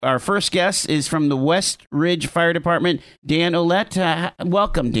our first guest is from the West Ridge Fire Department, Dan Ouellette.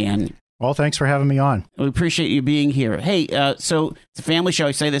 Welcome, Dan. Well, thanks for having me on. We appreciate you being here. Hey, so it's a family show.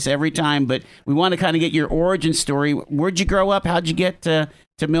 I say this every time, but we want to kind of get your origin story. Where'd you grow up? How'd you get to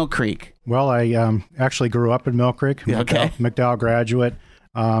Mill Creek? Well, I actually grew up in Mill Creek, Okay. McDowell graduate.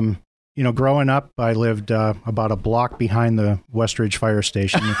 Growing up, I lived about a block behind the West Ridge Fire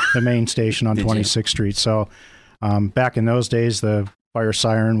Station, the main station on 26th Street. So back in those days, the fire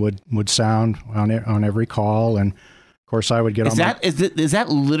siren would sound on every call, and of course, I would get Is that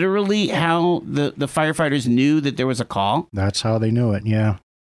literally how the firefighters knew that there was a call? That's how they knew it. Yeah,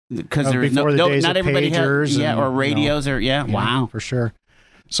 because there was not everybody pagers had, or radios wow, for sure.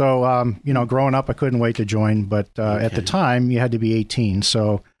 So growing up, I couldn't wait to join, but at the time, you had to be 18.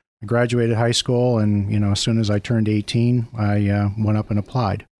 So I graduated high school, and as soon as I turned 18, I went up and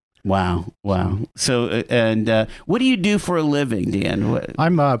applied. Wow. So, what do you do for a living, Dan?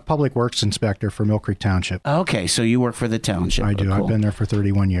 I'm a public works inspector for Mill Creek Township. Okay, so you work for the township. I do. Cool. I've been there for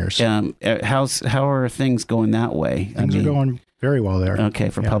 31 years. How are things going that way? Things are going very well there. Okay,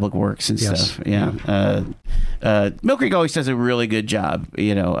 for public works and stuff. Yeah. Mill Creek always does a really good job,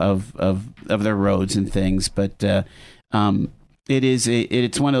 of their roads and things, but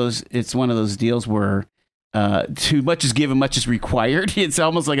it's one of those deals where too much is given, much is required. It's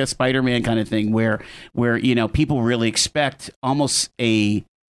almost like a Spider-Man kind of thing where people really expect almost a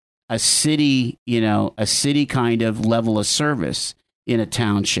city kind of level of service in a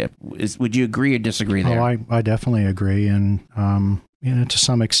township. Would you agree or disagree there? Oh, I definitely agree, and to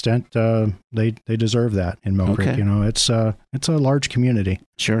some extent, they deserve that in Mill Creek. It's a large community.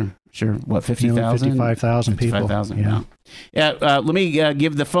 Sure. What, 50,000? 55,000 people. 55,000. Yeah. Let me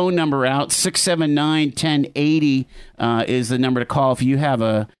give the phone number out. 679-1080 is the number to call if you have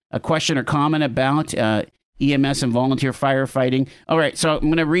a question or comment about EMS and volunteer firefighting. All right. So I'm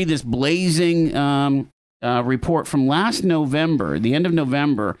going to read this blazing report from last November, the end of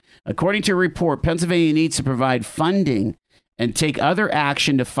November. According to a report, Pennsylvania needs to provide funding and take other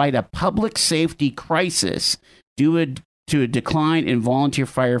action to fight a public safety crisis due to a decline in volunteer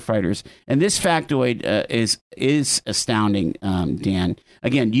firefighters. And this factoid is astounding, Dan.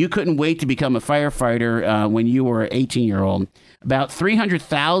 Again, you couldn't wait to become a firefighter when you were an 18-year-old. About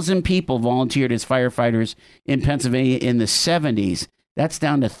 300,000 people volunteered as firefighters in Pennsylvania in the 70s. That's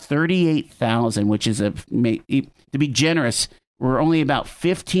down to 38,000, which is, to be generous, we're only about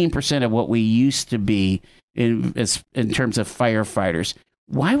 15% of what we used to be in terms of firefighters.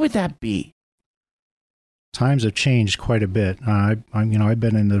 Why would that be? Times have changed quite a bit. I've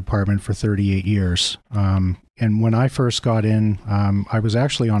been in the department for 38 years. And when I first got in, I was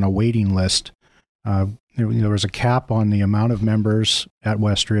actually on a waiting list. There was a cap on the amount of members at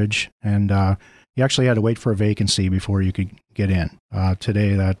West Ridge, and you actually had to wait for a vacancy before you could get in.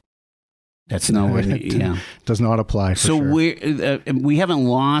 Today, that's does not apply. So sure. We haven't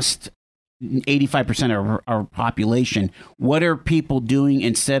lost 85% of our population. What are people doing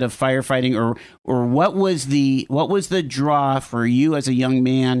instead of firefighting, or what was the draw for you as a young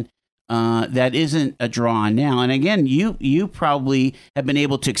man that isn't a draw now? And again, you probably have been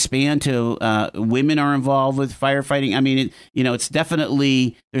able to expand to women are involved with firefighting. I mean, it's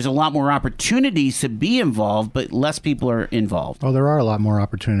definitely, there's a lot more opportunities to be involved, but less people are involved. Well, there are a lot more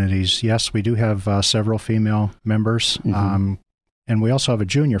opportunities. Yes, we do have several female members. Mm-hmm. And we also have a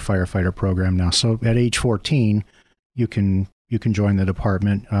junior firefighter program now. So at age 14, you can join the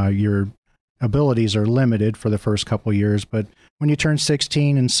department. Your abilities are limited for the first couple years, but when you turn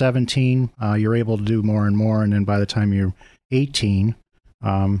 16 and 17, you're able to do more and more. And then by the time you're 18,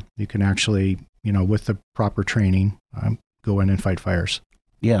 you can actually, with the proper training, go in and fight fires.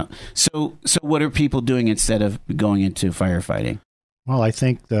 Yeah. So what are people doing instead of going into firefighting? Well, I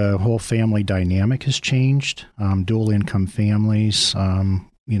think the whole family dynamic has changed. Dual income families,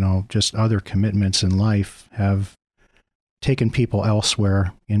 just other commitments in life have taken people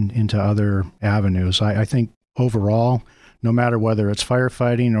elsewhere into other avenues. I think overall, no matter whether it's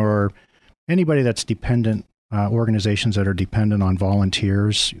firefighting or anybody that's dependent, organizations that are dependent on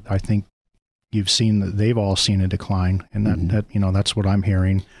volunteers, I think you've seen that they've all seen a decline, and that's what I'm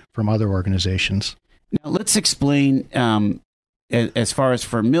hearing from other organizations. Now, let's explain. As far as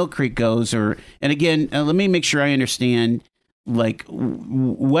for Mill Creek goes, and again, let me make sure I understand, like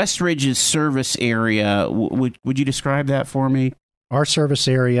West Ridge's service area, would you describe that for me? Our service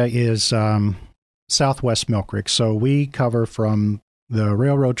area is southwest Mill Creek. So we cover from the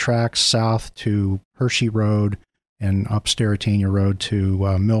railroad tracks south to Hershey Road and up Sterretania Road to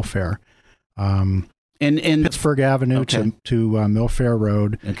Millfair. And Pittsburgh Avenue to Millfair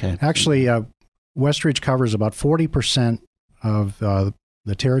Road. Okay. Actually, West Ridge covers about 40% of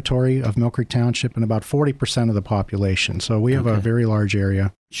the territory of Mill Creek Township and about 40% of the population. So we have a very large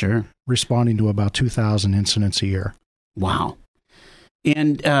area. Sure. Responding to about 2,000 incidents a year. Wow.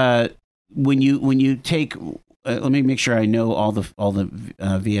 And when you take, let me make sure I know all the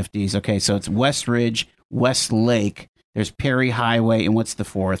VFDs. Okay, so it's West Ridge, West Lake. There's Perry Highway, and what's the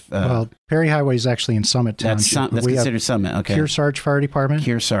fourth? Well, Perry Highway is actually in Summit Township. That's considered Summit. Okay. Kearsarge Fire Department.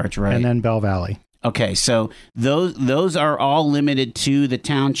 Kearsarge, right? And then Bell Valley. Okay, so those are all limited to the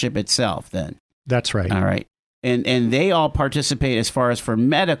township itself. Then that's right. All right, and they all participate as far as for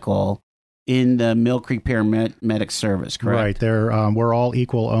medical in the Mill Creek Paramedic Service, correct? Right. We're all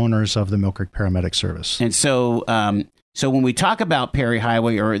equal owners of the Mill Creek Paramedic Service. And so, so when we talk about Perry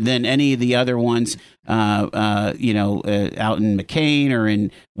Highway or then any of the other ones, out in McCain or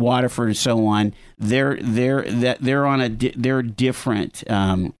in Waterford and so on, they're different.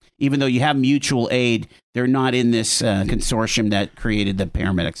 Even though you have mutual aid, they're not in this consortium that created the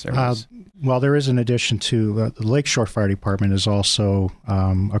paramedic service. Well, there is an addition to the Lakeshore Fire Department is also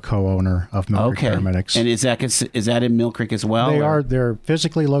a co-owner of Mill Creek Paramedics. And is that in Mill Creek as well? They're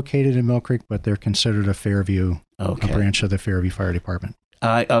physically located in Mill Creek, but they're considered a Fairview, a branch of the Fairview Fire Department.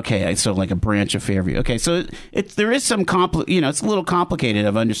 Okay, so like a branch of Fairview. Okay, so there is some it's a little complicated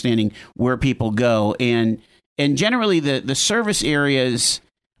of understanding where people go, and generally the service areas.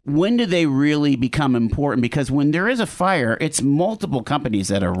 When do they really become important? Because when there is a fire, it's multiple companies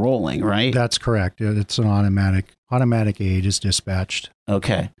that are rolling, right? That's correct. It's an automatic aid is dispatched.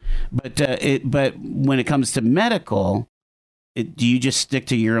 Okay, but when it comes to medical, do you just stick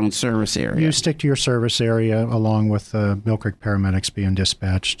to your own service area? You stick to your service area along with the Mill Creek paramedics being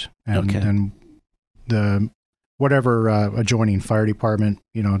dispatched, and the whatever adjoining fire department,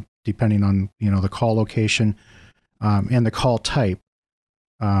 depending on the call location and the call type.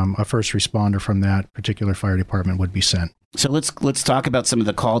 A first responder from that particular fire department would be sent. So let's talk about some of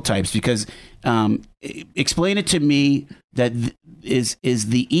the call types, because explain it to me that is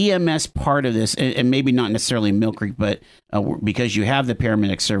the EMS part of this, and maybe not necessarily Mill Creek, but because you have the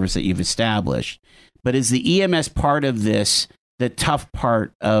paramedic service that you've established, but is the EMS part of this the tough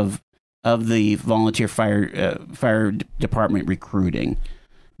part of the volunteer fire department recruiting?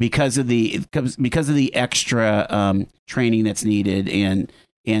 Because of the extra training that's needed and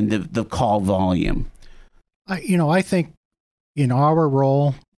the call volume. I think in our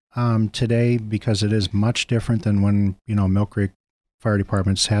role today, because it is much different than when Mill Creek fire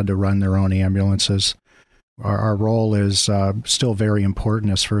departments had to run their own ambulances. Our role is still very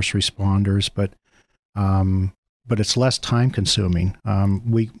important as first responders, but it's less time consuming.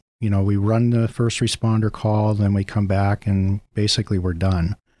 We run the first responder call, then we come back and basically we're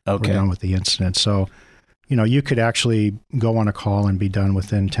done. Okay. We're done with the incident. So, you could actually go on a call and be done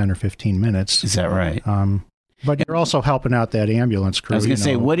within 10 or 15 minutes. Is that right? But you're also helping out that ambulance crew. I was going to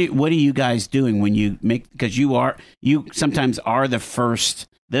say, what are you guys doing when you because you sometimes are the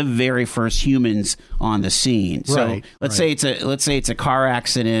very first humans on the scene. So right, let's say it's a car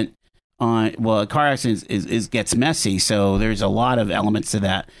accident. A car accident gets messy, so there's a lot of elements to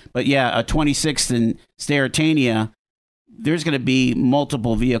that. But yeah, a 26th in Sterrettania, there's going to be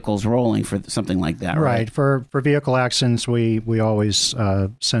multiple vehicles rolling for something like that, right? Right. For vehicle accidents, we always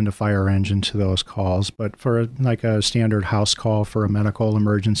send a fire engine to those calls. But for like a standard house call for a medical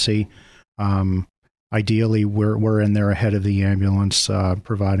emergency, ideally we're in there ahead of the ambulance,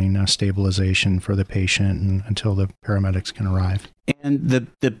 providing stabilization for the patient until the paramedics can arrive. And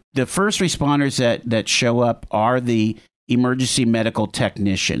the first responders that show up are the emergency medical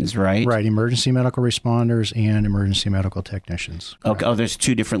technicians, right? Right, emergency medical responders and emergency medical technicians. Okay. Oh, there's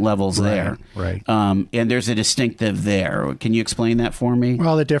two different levels there. Right. And there's a distinctive there. Can you explain that for me?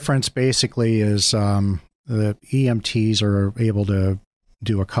 Well, the difference basically is the EMTs are able to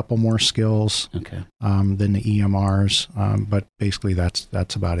do a couple more skills than the EMRs, but basically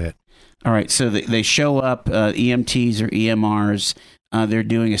that's about it. All right, so they show up, EMTs or EMRs. They're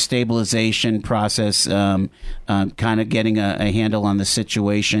doing a stabilization process, kind of getting a handle on the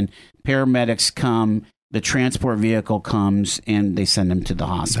situation. Paramedics come, the transport vehicle comes, and they send them to the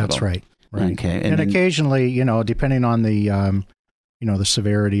hospital. That's right. Okay, and occasionally, depending on the, the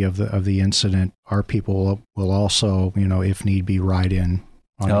severity of the incident, our people will also, if need be, ride in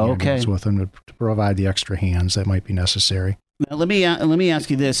on the ambulance with them to provide the extra hands that might be necessary. Now, let me ask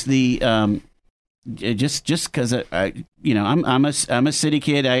you this: just because I'm a city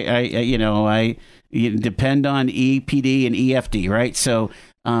kid, I depend on EPD and EFD, right? So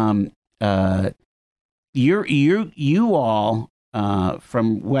you all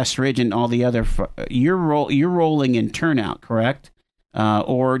from West Ridge and all the other you're rolling in turnout, correct?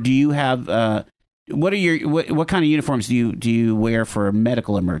 Or do you have what are your what kind of uniforms do you wear for a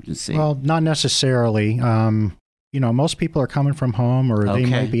medical emergency? Well, not necessarily. Most people are coming from home, or they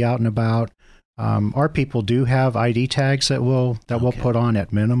may be out and about. Our people do have ID tags that we'll put on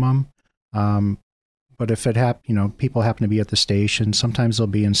at minimum. But if people happen to be at the station, sometimes they'll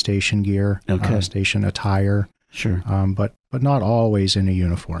be in station gear, station attire. Sure. But not always in a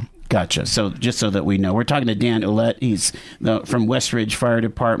uniform. Gotcha. So just so that we know, we're talking to Dan Ouellette. He's from Westridge Fire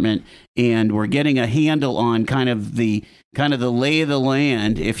Department, and we're getting a handle on kind of the lay of the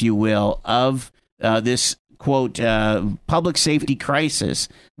land, if you will, of this quote public safety crisis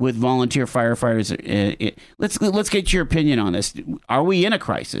with volunteer firefighters. Let's get your opinion on this. Are we in a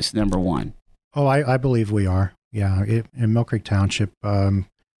crisis? Number one. Oh, I believe we are. Yeah, in Mill Creek Township, and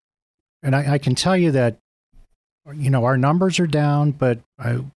I can tell you that. Our numbers are down, but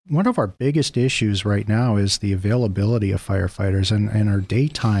one of our biggest issues right now is the availability of firefighters, and our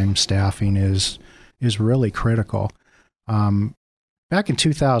daytime staffing is really critical. Back in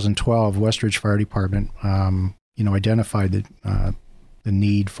 2012, Westridge Fire Department, identified the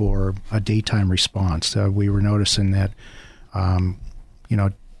need for a daytime response. We were noticing that,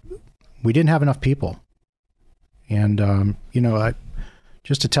 we didn't have enough people, and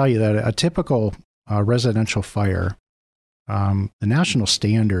just to tell you that a typical residential fire, the national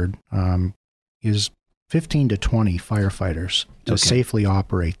standard is 15 to 20 firefighters to safely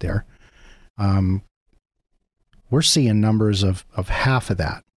operate there. We're seeing numbers of half of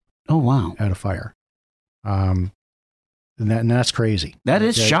that. Oh, wow. At a fire. And that's crazy. That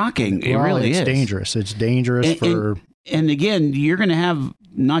is shocking. It really is. It's dangerous. It's dangerous And again, you're going to have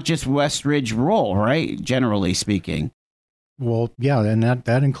not just Westridge roll, right? Generally speaking. Well, yeah, and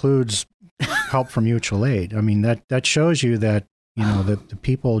that includes help from mutual aid. I mean, that shows you that, that the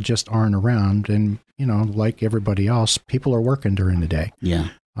people just aren't around, and, like everybody else, people are working during the day. Yeah.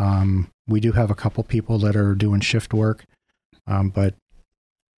 We do have a couple people that are doing shift work. But,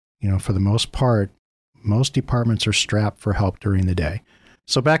 for the most part, most departments are strapped for help during the day.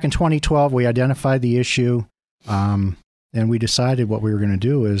 So back in 2012, we identified the issue, and we decided what we were going to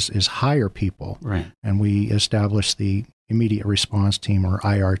do is hire people. Right. And we established the Immediate Response Team, or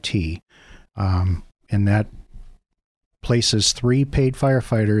IRT. And that places 3 paid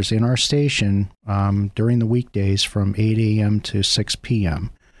firefighters in our station during the weekdays from 8 a.m. to 6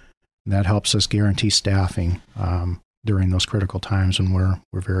 p.m. And that helps us guarantee staffing during those critical times when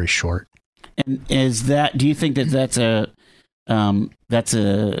we're very short. And do you think that's a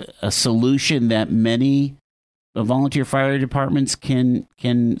solution that many volunteer fire departments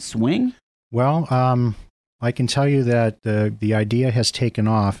can swing? Well, I can tell you that the idea has taken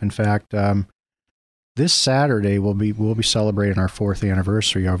off. In fact, this Saturday we'll be celebrating our 4th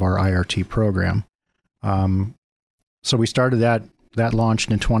anniversary of our IRT program. So we started that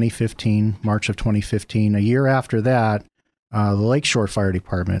launched in 2015, March of 2015. A year after that, the Lakeshore Fire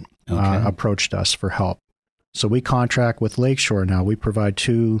Department approached us for help. So we contract with Lakeshore now. We provide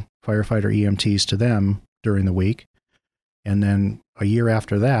 2 firefighter EMTs to them during the week. And then a year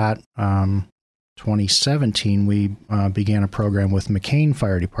after that, 2017, we began a program with McCain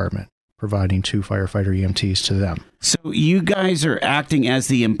Fire Department, providing 2 firefighter EMTs to them. So you guys are acting as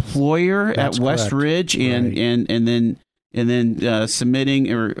the employer at Westridge, and then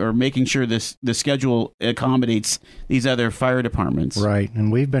submitting or making sure the schedule accommodates these other fire departments. Right,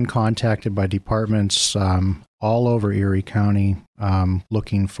 and we've been contacted by departments all over Erie County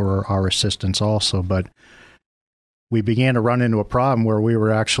looking for our assistance also, but we began to run into a problem where we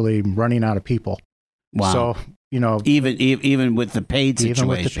were actually running out of people. Wow. So, even with the paid situation.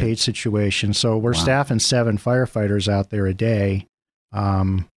 Even with the paid situation. So we're staffing 7 firefighters out there a day.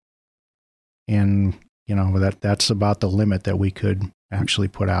 And, that's about the limit that we could actually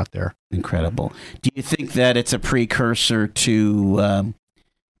put out there. Incredible. Do you think that it's a precursor to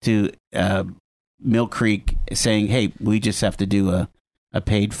Mill Creek saying, hey, we just have to do a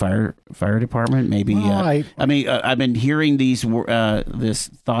paid fire department? Maybe. Well, I've been hearing this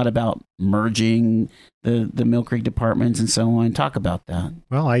thought about merging the Mill Creek departments and so on. Talk about that.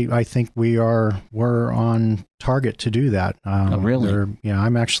 Well, I think we're on target to do that. Oh, really?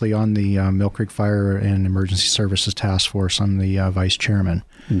 I'm actually on the Mill Creek Fire and Emergency Services Task Force. I'm the vice chairman.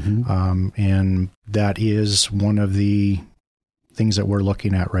 Mm-hmm. And that is one of the things that we're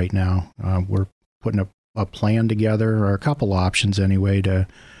looking at right now. We're putting a plan together, or a couple options anyway, to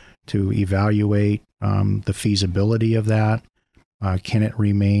evaluate the feasibility of that. Can it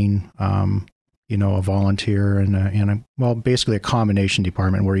remain, a volunteer and basically a combination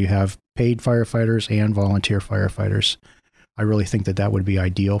department where you have paid firefighters and volunteer firefighters? I really think that would be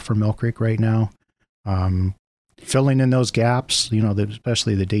ideal for Mill Creek right now. Filling in those gaps,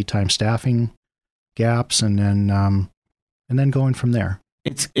 especially the daytime staffing gaps, and then going from there.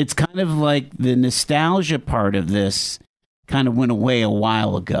 It's kind of like the nostalgia part of this kind of went away a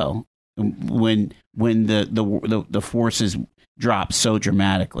while ago when the forces dropped so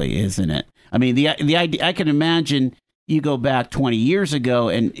dramatically, isn't it? I mean, the idea, I can imagine you go back 20 years ago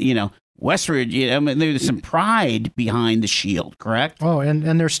and, Westridge, I mean, there's some pride behind the shield, correct? Oh,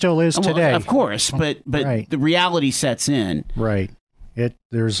 and there still is today. Well, of course, but right. The reality sets in. Right.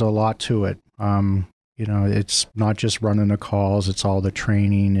 There's a lot to it. It's not just running the calls, it's all the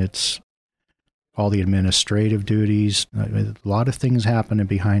training, it's all the administrative duties. A lot of things happening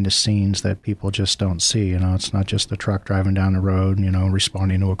behind the scenes that people just don't see. It's not just the truck driving down the road,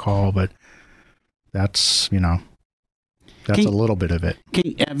 responding to a call, but that's a little bit of it.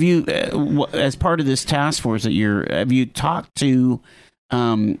 Have you, as part of this task force have you talked to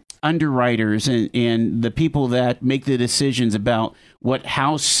underwriters and the people that make the decisions about what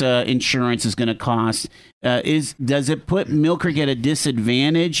house insurance is going to cost? Does it put Mill Creek at a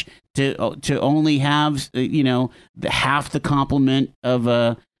disadvantage to only have half the complement of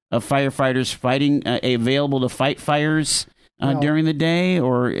firefighters fighting available to fight fires during the day,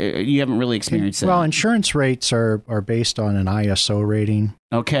 or you haven't really experienced that? Well, insurance rates are based on an ISO rating.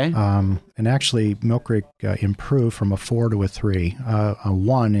 Okay. And actually, Mill Creek improved from a 4 to a 3. A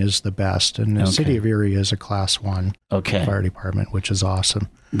 1 is the best, and the City of Erie is a Class 1 fire department, which is awesome.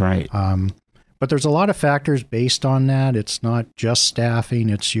 Right. But there's a lot of factors based on that. It's not just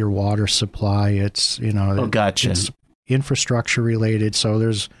staffing; it's your water supply. It's gotcha. It's infrastructure related. So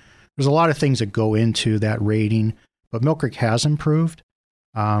there's a lot of things that go into that rating. But Mill Creek has improved,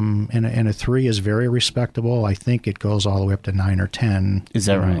 and a 3 is very respectable. I think it goes all the way up to 9 or 10. Is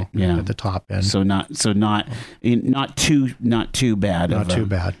that right? Yeah, at the top end. So not too bad. Not too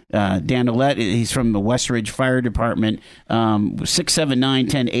bad. Dan Ouellette, he's from the Westridge Fire Department.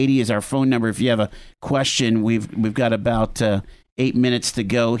 679-1080 is our phone number. If you have a question, we've got about 8 minutes to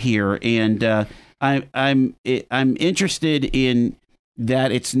go here, and I'm interested in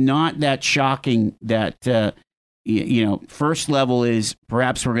that. It's not that shocking that. First level is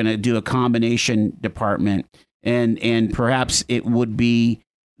perhaps we're going to do a combination department, and perhaps it would be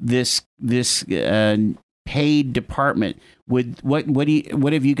this paid department.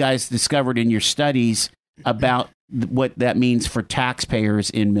 What have you guys discovered in your studies about what that means for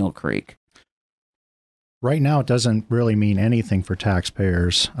taxpayers in Mill Creek? Right now, it doesn't really mean anything for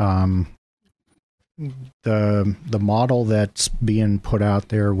taxpayers. The model that's being put out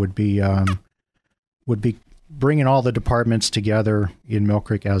there would be bringing all the departments together in Mill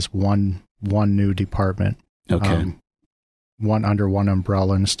Creek as one new department. Okay. One under one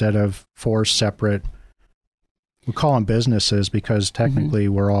umbrella instead of 4 separate. We call them businesses because technically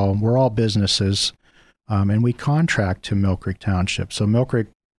we're all businesses, and we contract to Mill Creek Township. So Mill Creek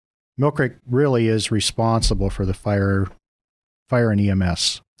really is responsible for the fire and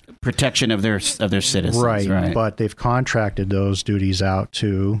EMS protection of their citizens. Right. But they've contracted those duties out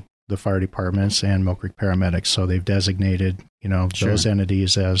to the fire departments and Mill Creek paramedics. So they've designated, those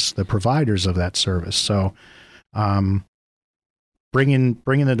entities as the providers of that service. So, bringing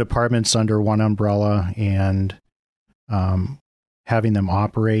the departments under one umbrella and having them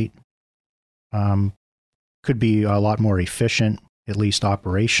operate could be a lot more efficient, at least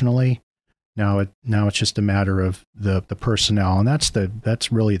operationally. Now it's just a matter of the personnel, and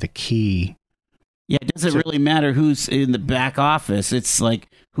that's really the key. Yeah, it doesn't really matter who's in the back office. It's like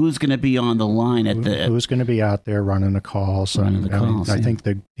who's going to be on the line who's going to be out there running the calls. I think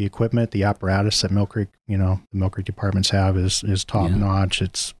the equipment, the apparatus that Mill Creek, the Mill Creek departments have is top notch.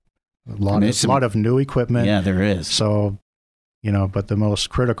 It's a lot of new equipment. Yeah, there is. So, but the most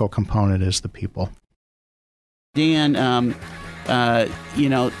critical component is the people. Dan,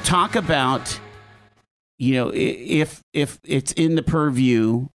 talk about. If it's in the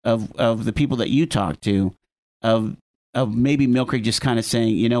purview of the people that you talk to, of maybe Mill Creek just kind of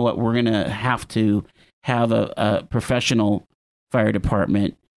saying, you know what, we're going to have a professional fire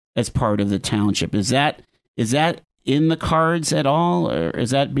department as part of the township. Is that in the cards at all, or is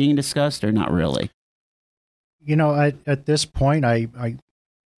that being discussed, or not really? At this point,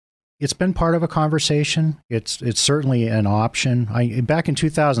 it's been part of a conversation. It's certainly an option. Back in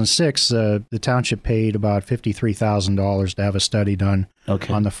 2006, the township paid about $53,000 to have a study done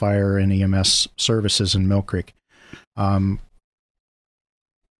on the fire and EMS services in Mill Creek. There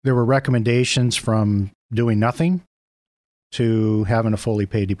were recommendations from doing nothing to having a fully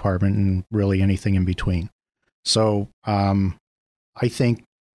paid department and really anything in between. So I think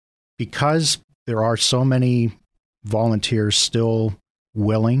because there are so many volunteers still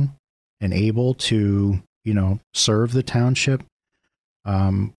willing and able to, serve the township,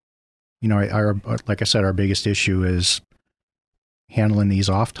 like I said, our biggest issue is handling these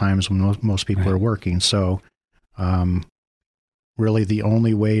off times when most people are working. So, really the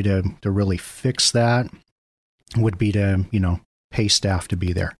only way to really fix that would be to, pay staff to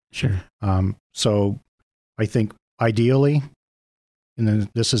be there. Sure. So I think ideally, and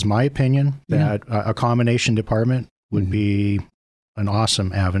this is my opinion, that a combination department would be an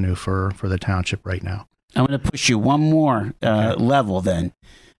awesome avenue for the township right now. I'm going to push you one more level then,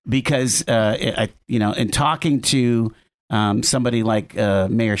 because, in talking to somebody like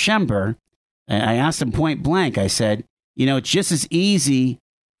Mayor Schember, I asked him point blank, I said, it's just as easy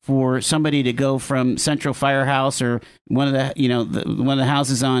for somebody to go from Central Firehouse or one of the, one of the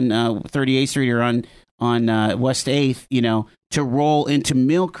houses on 38th Street or on West 8th, to roll into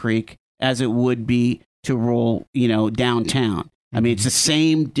Mill Creek as it would be to roll, downtown. I mean, it's the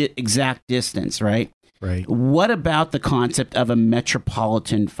same exact distance, right? Right. What about the concept of a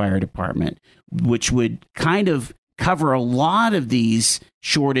metropolitan fire department, which would kind of cover a lot of these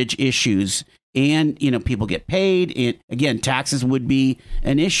shortage issues? And, people get paid. Again, taxes would be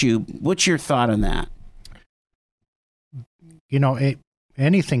an issue. What's your thought on that?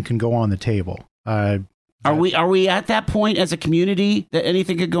 Anything can go on the table. Are we at that point as a community that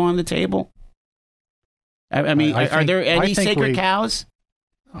anything could go on the table? I mean, are there any sacred cows?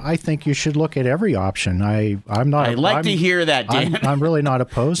 I think you should look at every option. I'm not. I'd like to hear that, Dan. I'm really not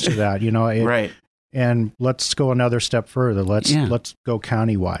opposed to that. Right. And let's go another step further. Let's go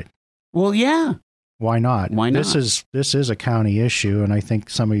countywide. Well, yeah. Why not? Why not? This is a county issue, and I think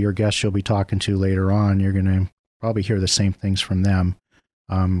some of your guests you'll be talking to later on, you're going to probably hear the same things from them.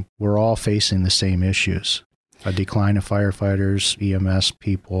 We're all facing the same issues: a decline of firefighters, EMS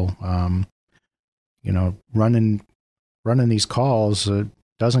people. Running these calls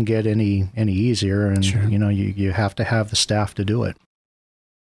doesn't get any easier, and sure. You have to have the staff to do it.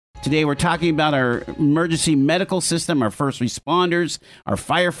 Today, we're talking about our emergency medical system, our first responders, our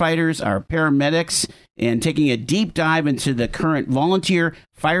firefighters, our paramedics, and taking a deep dive into the current volunteer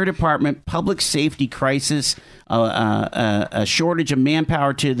fire department public safety crisis, a shortage of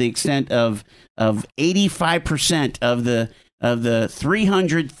manpower to the extent of 85% of the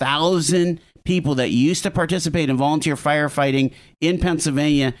 300,000 people that used to participate in volunteer firefighting in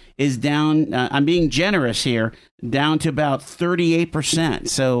Pennsylvania is down, I'm being generous here, down to about 38%.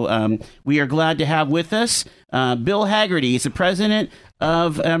 So we are glad to have with us Bill Haggerty. He's the president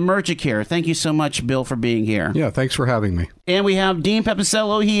of Emergicare. Thank you so much, Bill, for being here. Yeah, thanks for having me. And we have Dean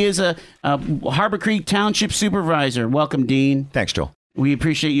Pepicello. He is a Harbor Creek Township supervisor. Welcome, Dean. Thanks, Joel. We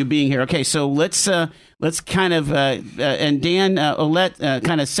appreciate you being here. Okay, so let's kind of and Dan Ouellette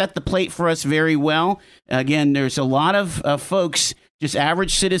kind of set the plate for us very well. Again, there's a lot of folks, just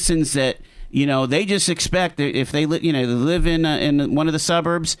average citizens that they just expect that if they live in one of the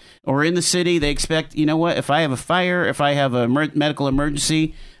suburbs or in the city, they expect if I have a fire, if I have a medical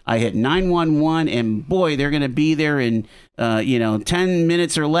emergency, I hit 911, and boy, they're going to be there in 10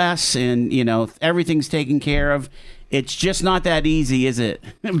 minutes or less, and everything's taken care of. It's just not that easy, is it,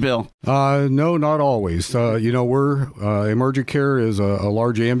 Bill? No, not always. We're Emergicare is a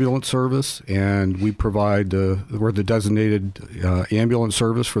large ambulance service, and we provide we're the designated ambulance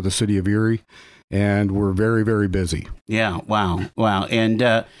service for the city of Erie, and we're very, very busy. Yeah, wow,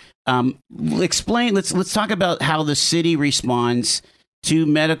 and explain. Let's talk about how the city responds to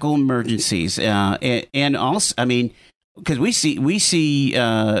medical emergencies, and also, I mean, because we see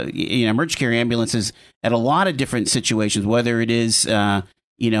Emergicare ambulances at a lot of different situations, whether it is in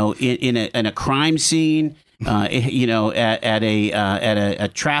a crime scene, at a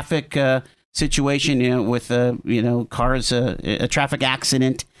traffic situation, with cars, a traffic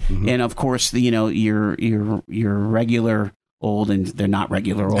accident, and of course your regular old, and they're not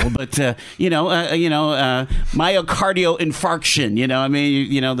regular old, but myocardial infarction.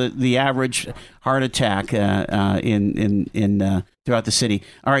 The average heart attack in throughout the city.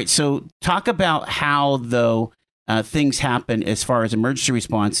 All right, so talk about how though things happen as far as emergency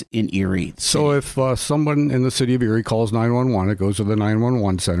response in Erie. So if someone in the city of Erie calls 911, it goes to the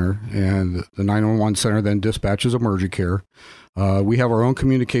 911 center, and the 911 center then dispatches Emergicare. We have our own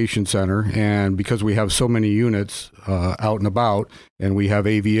communication center, and because we have so many units out and about, and we have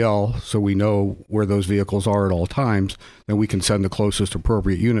AVL, so we know where those vehicles are at all times, then we can send the closest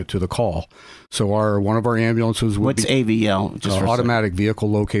appropriate unit to the call. So one of our ambulances would What's AVL? Just automatic vehicle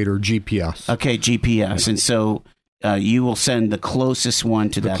locator, GPS. Okay, GPS. And so you will send the closest one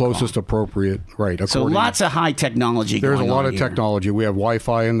to that closest call. Appropriate, right. So lots of high technology There's going on. There's a lot of here. technology. We have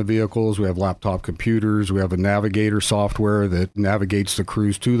Wi-Fi in the vehicles. We have laptop computers. We have a navigator software that navigates the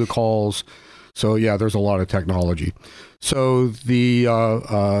crews to the calls. So yeah, there's a lot of technology. So the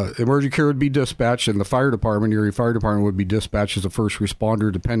emergency care would be dispatched, and the fire department, Erie Fire Department, would be dispatched as a first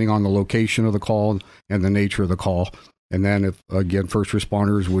responder, depending on the location of the call and the nature of the call. And then, if again, first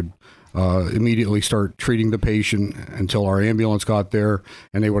responders would immediately start treating the patient until our ambulance got there,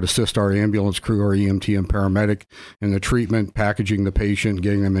 and they would assist our ambulance crew, our EMT and paramedic, in the treatment, packaging the patient,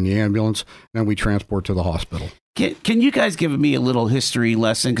 getting them in the ambulance, then we transport to the hospital. Can you guys give me a little history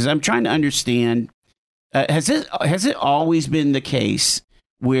lesson? Because I'm trying to understand. Has it always been the case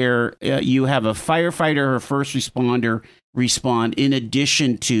where you have a firefighter or first responder respond in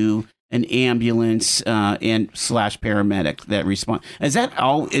addition to an ambulance and / paramedic that respond? Is that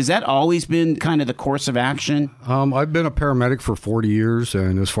always been kind of the course of action? I've been a paramedic for 40 years,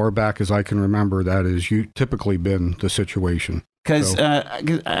 and as far back as I can remember, that has typically been the situation. Because do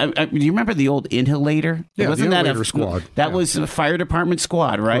you remember the old Inhalator? Yeah, wasn't the that Inhalator squad. That was a fire department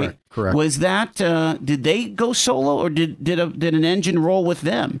squad, right? Correct. Was that did they go solo, or did an engine roll with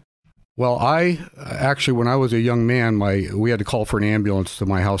them? Well, I actually, when I was a young man, we had to call for an ambulance to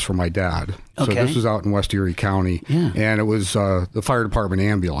my house for my dad. Okay. So this was out in West Erie County, and it was the fire department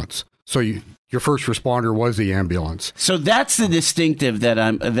ambulance. So your first responder was the ambulance. So that's the distinctive that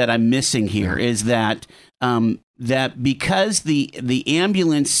I'm missing here, is that that because the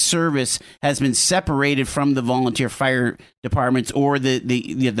ambulance service has been separated from the volunteer fire departments or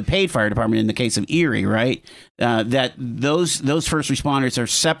the paid fire department in the case of Erie, right? That those first responders are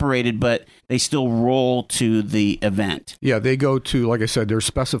separated, but they still roll to the event. Yeah, they go to, like I said, there's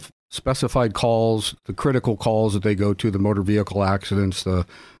specified calls, the critical calls that they go to, the motor vehicle accidents, the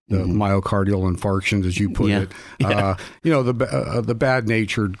myocardial infarctions, as you put it. Yeah. The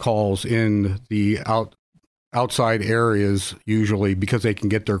bad-natured calls in the outside areas, usually because they can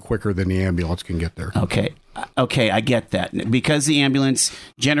get there quicker than the ambulance can get there. Okay, I get that. Because the ambulance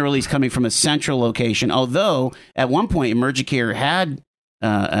generally is coming from a central location, although at one point EmergiCare had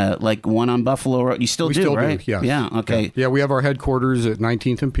like one on Buffalo Road. You still do, right? Yes. Yeah, okay. Yeah, we have our headquarters at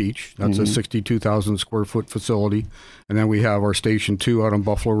 19th and Peach. That's a 62,000 square foot facility. And then we have our Station 2 out on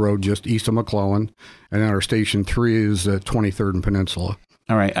Buffalo Road just east of McClellan. And then our Station 3 is at 23rd and Peninsula.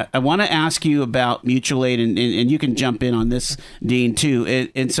 All right. I want to ask you about mutual aid, and you can jump in on this, Dean, too,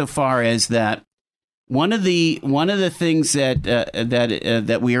 insofar as that one of the things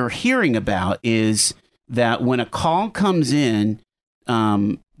that we are hearing about is that when a call comes in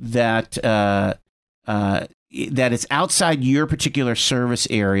that it's outside your particular service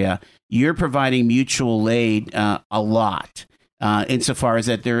area, you're providing mutual aid a lot. Insofar as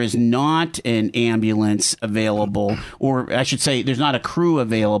that there is not an ambulance available, or I should say there's not a crew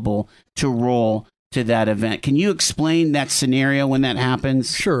available to roll to that event. Can you explain that scenario when that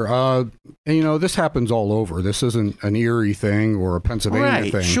happens? Sure. And, this happens all over. This isn't an Erie thing or a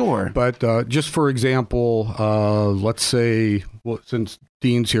Pennsylvania thing. Sure. But just for example, let's say, since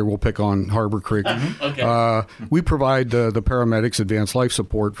Dean's here, we'll pick on Harbor Creek. Okay. We provide the paramedics advanced life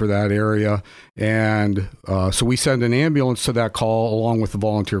support for that area. And so we send an ambulance to that call along with the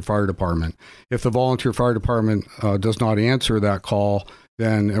volunteer fire department. If the volunteer fire department does not answer that call,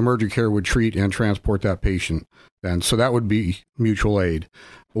 then EmergiCare would treat and transport that patient. Then, so that would be mutual aid.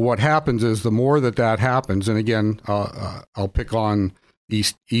 But what happens is the more that happens, and again, I'll pick on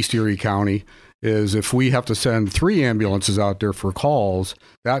East Erie County, is if we have to send 3 ambulances out there for calls,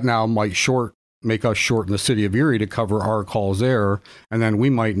 that now might make us short in the city of Erie to cover our calls there. And then we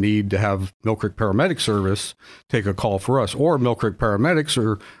might need to have Mill Creek Paramedic Service take a call for us. Or Mill Creek Paramedics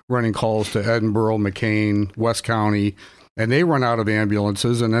are running calls to Edinboro, McCain, West County, and they run out of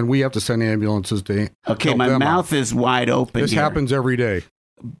ambulances, and then we have to send ambulances to Okay, my mouth is wide open. This happens every day.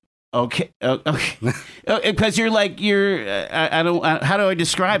 Okay. Because I don't. How do I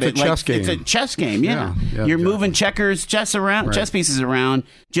describe it? It's a chess game. It's a chess game. Yeah. You're moving chess pieces around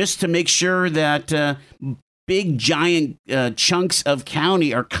just to make sure that big giant chunks of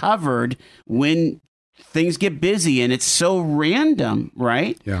county are covered when things get busy, and it's so random,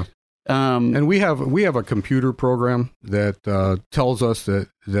 right? Yeah. And we have a computer program that tells us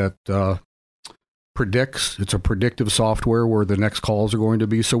that predicts. It's a predictive software where the next calls are going to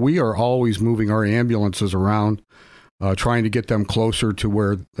be. So we are always moving our ambulances around, trying to get them closer to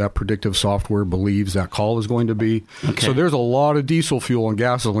where that predictive software believes that call is going to be. Okay. So there's a lot of diesel fuel and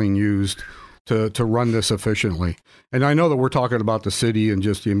gasoline used to run this efficiently. And I know that we're talking about the city and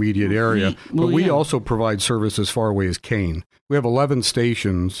just the immediate area, but we also provide service as far away as Kane. We have 11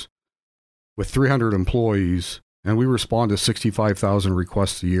 stations with 300 employees, and we respond to 65,000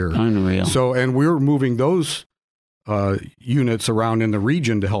 requests a year. Unreal. So, and we're moving those units around in the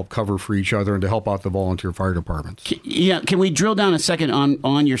region to help cover for each other and to help out the volunteer fire departments. Can we drill down a second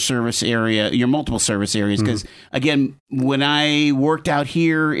on your service area, your multiple service areas? Because again, when I worked out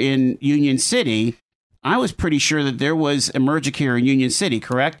here in Union City, I was pretty sure that there was Emergicare in Union City,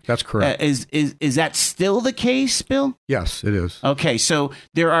 correct? That's correct. Is that still the case, Bill? Yes, it is. Okay, so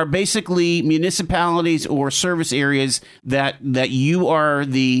there are basically municipalities or service areas that you are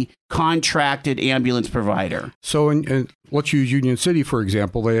the contracted ambulance provider. So let's use Union City, for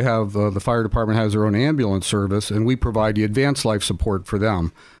example. They have the fire department has their own ambulance service, and we provide the advanced life support for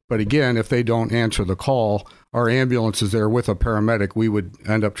them. But again, if they don't answer the call, our ambulance is there with a paramedic. We would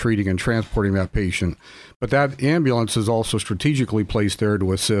end up treating and transporting that patient. But that ambulance is also strategically placed there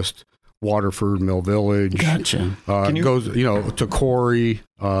to assist Waterford, Mill Village. Gotcha. Goes, to Corey,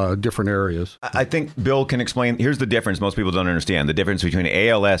 different areas. I think Bill can explain. Here's the difference most people don't understand. The difference between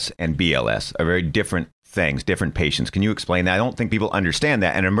ALS and BLS are very different things, different patients. Can you explain that? I don't think people understand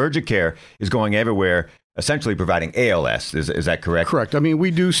that. And Emergicare is going everywhere, essentially providing ALS. Is that correct? Correct. I mean,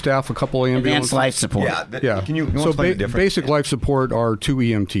 we do staff a couple of ambulances. Advanced life support. Yeah. Can you so explain the difference? Basic life support are 2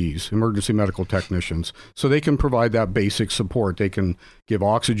 EMTs, emergency medical technicians. So they can provide that basic support. They can give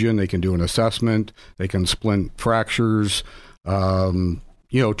oxygen. They can do an assessment. They can splint fractures,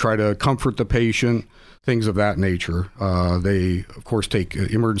 try to comfort the patient, things of that nature. They, of course, take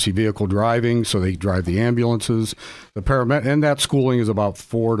emergency vehicle driving, so they drive the ambulances. The paramedic, and that schooling is about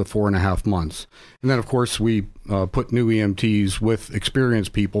 4 to 4.5 months. And then, of course, we put new EMTs with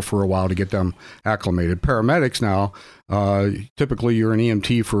experienced people for a while to get them acclimated. Paramedics now, typically you're an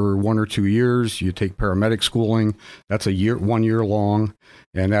EMT for 1 or 2 years. You take paramedic schooling. That's 1 year long,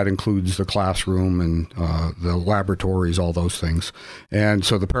 and that includes the classroom and the laboratories, all those things. And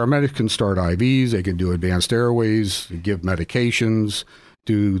so the paramedics can start IVs. They can do advanced airways, give medications,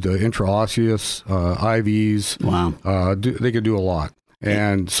 do the intraosseous IVs. Wow. They could do a lot.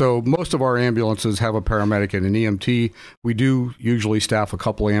 And so most of our ambulances have a paramedic and an EMT. We do usually staff a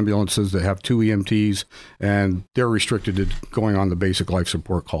couple ambulances that have 2 EMTs, and they're restricted to going on the basic life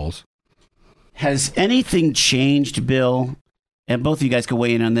support calls. Has anything changed, Bill? And both of you guys can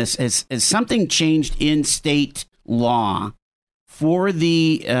weigh in on this. Has something changed in state law for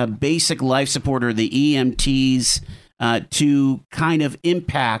the basic life support or the EMTs to kind of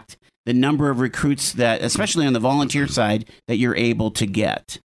impact the number of recruits that, especially on the volunteer side, that you're able to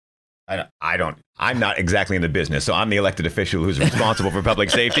get? I'm not exactly in the business, so I'm the elected official who's responsible for public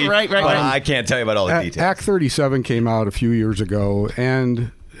safety. Right. I can't tell you about all the details. Act 37 came out a few years ago,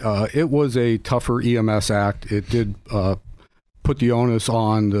 and it was a tougher EMS act. It did put the onus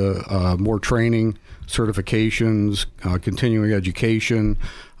on the more training, certifications, continuing education.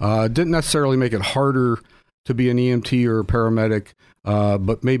 Didn't necessarily make it harder to be an EMT or a paramedic,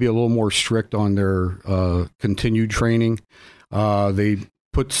 but maybe a little more strict on their continued training. They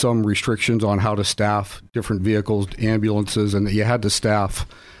put some restrictions on how to staff different vehicles, ambulances, and that you had to staff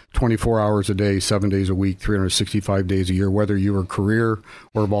 24 hours a day, 7 days a week, 365 days a year, whether you were career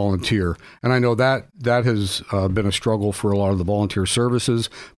or volunteer. And I know that has been a struggle for a lot of the volunteer services,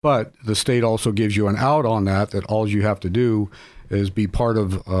 but the state also gives you an out on that all you have to do is be part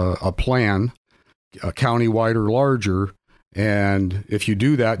of a plan, county-wide or larger. And if you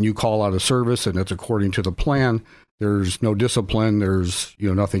do that and you call out of service and it's according to the plan, there's no discipline, there's,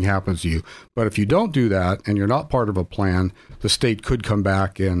 nothing happens to you. But if you don't do that and you're not part of a plan, the state could come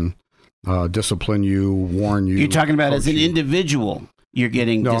back and discipline you, warn you. You're talking about as an individual, you're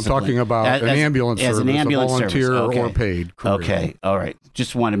getting No, disciplined. I'm talking about an ambulance as service, an ambulance a volunteer service. Okay. or paid career. Okay, all right.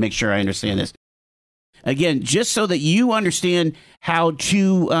 Just want to make sure I understand this. Again, just so that you understand how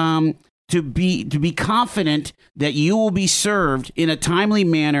to be confident that you will be served in a timely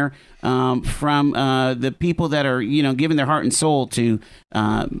manner from the people that are giving their heart and soul to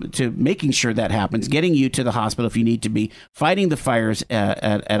making sure that happens, getting you to the hospital if you need to be, fighting the fires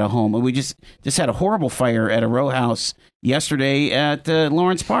at a home. We just had a horrible fire at a row house yesterday at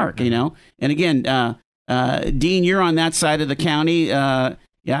Lawrence Park. And again, Dean, you're on that side of the county. I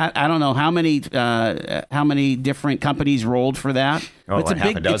don't know how many different companies rolled for that. Oh, it's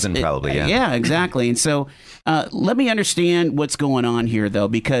half a dozen probably, yeah. Yeah, exactly. And so let me understand what's going on here, though,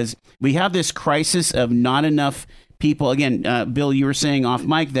 because we have this crisis of not enough people. Again, Bill, you were saying off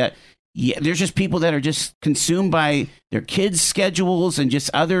mic that there's just people that are just consumed by their kids' schedules and just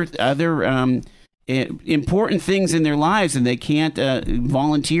other important things in their lives, and they can't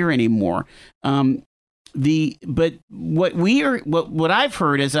volunteer anymore. But what I've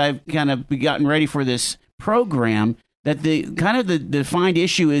heard as I've kind of gotten ready for this program, that the defined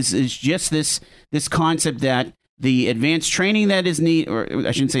issue is just this concept that the advanced training that is needed, or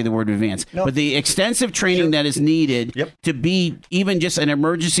I shouldn't say the word advanced, but the extensive training that is needed to be even just an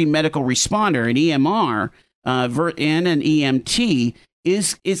emergency medical responder, an EMR, and an EMT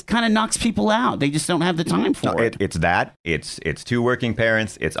is kind of knocks people out. They just don't have the time for it. It's that. It's two working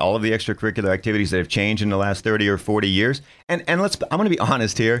parents. It's all of the extracurricular activities that have changed in the last 30 or 40 years. And I'm going to be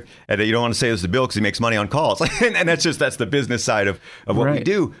honest here. And you don't want to say this to Bill because he makes money on calls. And that's the business side of what we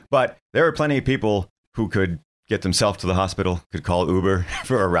do. But there are plenty of people who could get themselves to the hospital, could call Uber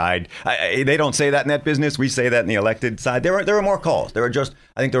for a ride. They don't say that in that business. We say that in the elected side. There are more calls. I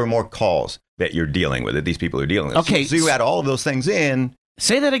think there are more calls that you're dealing with, that these people are dealing with. Okay. So you add all of those things in.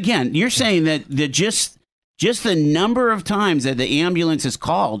 Say that again. You're saying that just the number of times that the ambulance is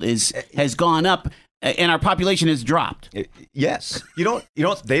called has gone up, and our population has dropped. Yes.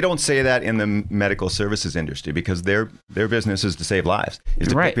 They don't say that in the medical services industry because their business is to save lives, is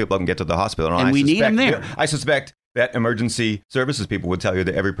to pick people up and get to the hospital. And we need them there. I suspect that emergency services people would tell you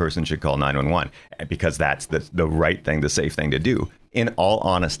that every person should call 911 because that's the right thing, the safe thing to do. In all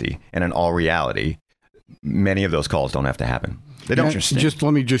honesty and in all reality, many of those calls don't have to happen. They don't.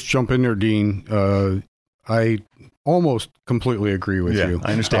 Let me jump in there, Dean. I almost completely agree with you.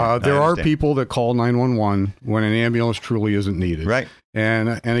 I understand. There are people that call 911 when an ambulance truly isn't needed. Right.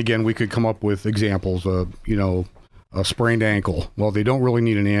 And again, we could come up with examples of, a sprained ankle. Well, they don't really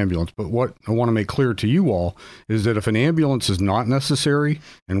need an ambulance. But what I want to make clear to you all is that if an ambulance is not necessary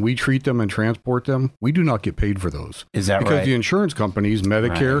and we treat them and transport them, we do not get paid for those. Is that right? Because the insurance companies,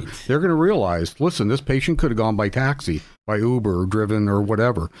 Medicare, they're going to realize, listen, this patient could have gone by taxi, by Uber, or driven, or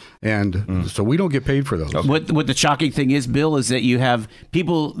whatever. And so we don't get paid for those. What the shocking thing is, Bill, is that you have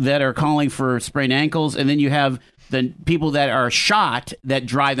people that are calling for sprained ankles, and then you have the people that are shot that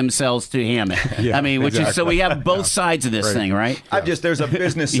drive themselves to Hammond. Is so we have both sides of this thing, right? There's a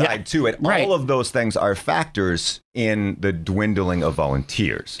business side to it. Right. All of those things are factors in the dwindling of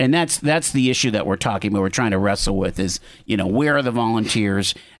volunteers. And that's the issue that we're talking about. We're trying to wrestle with is, where are the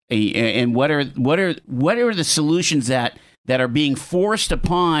volunteers and what are the solutions that are being forced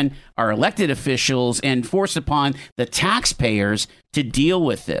upon our elected officials and forced upon the taxpayers to deal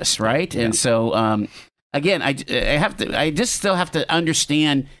with this, right? Yeah. And so again, I just still have to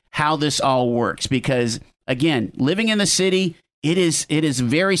understand how this all works because, again, living in the city, it is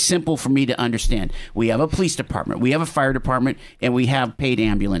very simple for me to understand. We have a police department, we have a fire department, and we have paid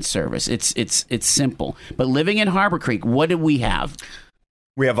ambulance service. It's simple. But living in Harbor Creek, what do we have?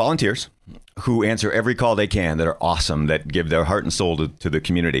 We have volunteers who answer every call they can that are awesome, that give their heart and soul to the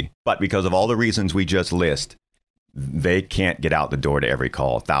community. But because of all the reasons we just list, they can't get out the door to every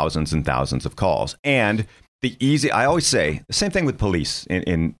call, thousands and thousands of calls. And I always say the same thing with police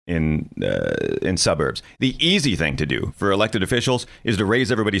in suburbs. The easy thing to do for elected officials is to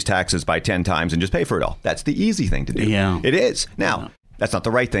raise everybody's taxes by 10 times and just pay for it all. That's the easy thing to do. Yeah. It is. Now, that's not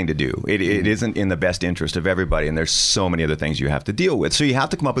the right thing to do. It isn't in the best interest of everybody, and there's so many other things you have to deal with. So you have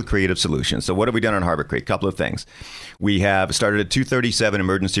to come up with creative solutions. So what have we done on Harbor Creek? A couple of things. We have started a 237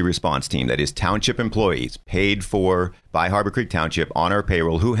 emergency response team that is township employees paid for by Harbor Creek Township on our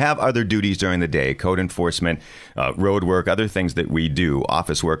payroll who have other duties during the day, code enforcement, road work, other things that we do,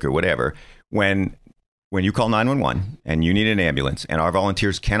 office work or whatever. When you call 911 and you need an ambulance and our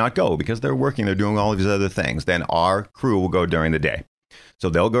volunteers cannot go because they're working, they're doing all of these other things, then our crew will go during the day. So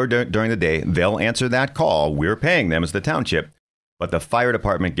they'll go during the day. They'll answer that call. We're paying them as the township, but the fire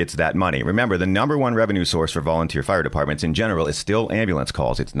department gets that money. Remember, the number one revenue source for volunteer fire departments in general is still ambulance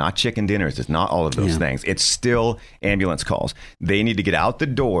calls. It's not chicken dinners. It's not all of those things. It's still ambulance calls. They need to get out the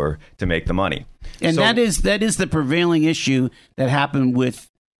door to make the money. And that is the prevailing issue that happened with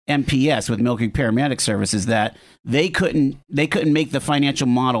MPS, with Mill Creek Paramedic Services, that they couldn't make the financial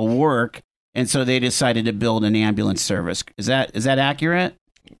model work. And so they decided to build an ambulance service. Is that accurate?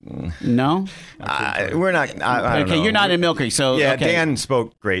 No? We're not. I don't know. You're not in Mill Creek, so yeah. Okay. Dan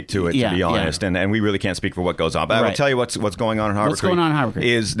spoke great to it, to be honest, and we really can't speak for what goes on. But I will tell you what's going on in Harbor Creek. What's going on in Harbor Creek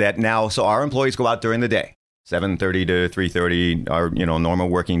is that now. So our employees go out during the day, 7:30 to 3:30, our normal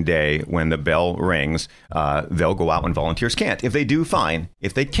working day. When the bell rings, they'll go out when volunteers can't. If they do, fine.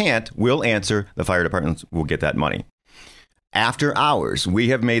 If they can't, we'll answer. The fire departments will get that money. After hours, we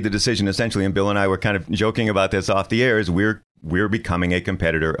have made the decision essentially, and Bill and I were kind of joking about this off the air, is we're becoming a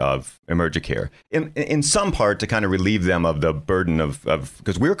competitor of Emergicare in some part to kind of relieve them of the burden of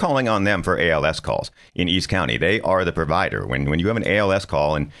because we're calling on them for ALS calls in East County. They are the provider. When you have an ALS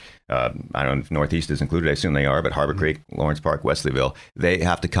call, and I don't know if Northeast is included, I assume they are, but Harbor Creek, Lawrence Park, Wesleyville, they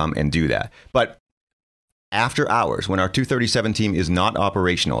have to come and do that. But after hours, when our 237 team is not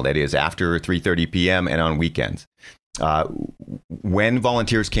operational, that is after 3:30 p.m. and on weekends, when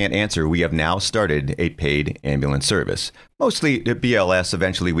volunteers can't answer, we have now started a paid ambulance service, mostly the BLS.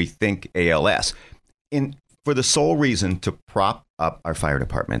 Eventually, we think ALS, for the sole reason to prop up our fire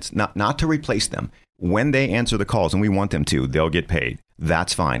departments, not to replace them. When they answer the calls, and we want them to, they'll get paid.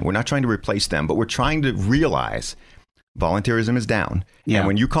 That's fine. We're not trying to replace them, but we're trying to realize volunteerism is down. Yeah. And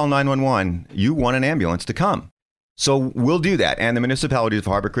when you call 911, you want an ambulance to come. So we'll do that. And the municipalities of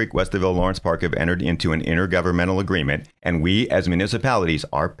Harbor Creek, Westerville, Lawrence Park have entered into an intergovernmental agreement. And we, as municipalities,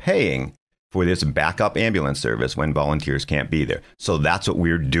 are paying for this backup ambulance service when volunteers can't be there. So that's what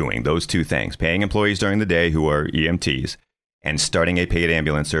we're doing, those two things, paying employees during the day who are EMTs and starting a paid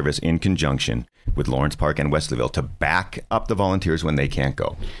ambulance service in conjunction with Lawrence Park and Westerville to back up the volunteers when they can't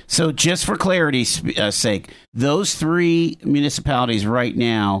go. So just for clarity's sake, those three municipalities right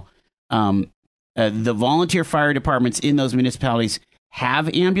now, the volunteer fire departments in those municipalities have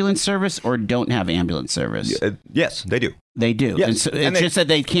ambulance service or don't have ambulance service? Yes, they do. They do. Yes. And so it's just that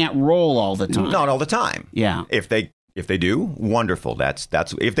they can't roll all the time. Not all the time. Yeah. If they do, wonderful. That's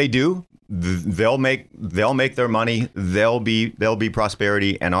if they do, they'll make their money. There'll be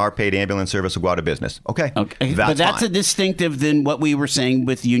prosperity, and our paid ambulance service will go out of business. Okay. But that's a distinctive than what we were saying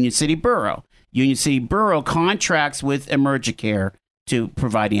with Union City Borough. Union City Borough contracts with Emergicare to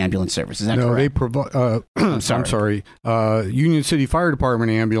provide ambulance service. Is that correct? No, they provide. I'm sorry. Union City Fire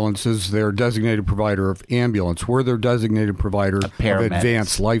Department ambulance is their designated provider of ambulance. We're their designated provider of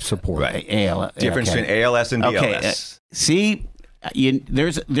advanced life support. Right. Difference between ALS and BLS. Okay. See,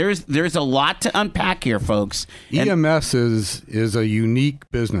 there's a lot to unpack here, folks. EMS is a unique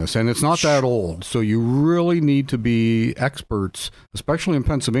business, and it's not that old. So you really need to be experts, especially in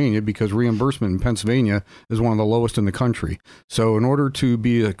Pennsylvania, because reimbursement in Pennsylvania is one of the lowest in the country. So in order to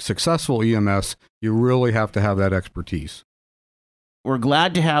be a successful EMS, you really have to have that expertise. We're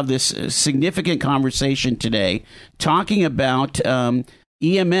glad to have this significant conversation today, talking about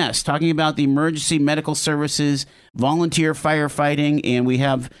EMS, talking about the emergency medical services, volunteer firefighting, and we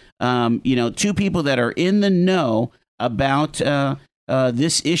have two people that are in the know about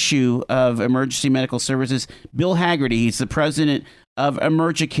this issue of emergency medical services. Bill Haggerty, he's the president of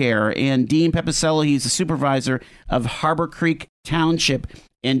Emergicare, and Dean Pepicello, he's the supervisor of Harbor Creek Township.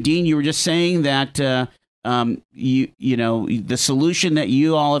 And Dean, you were just saying that the solution that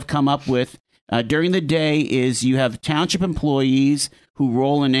you all have come up with during the day is you have township employees who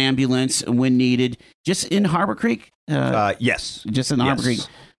roll an ambulance when needed, just in Harbor Creek? Yes. Just in Harbor Creek.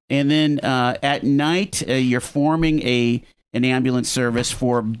 And then at night, you're forming an ambulance service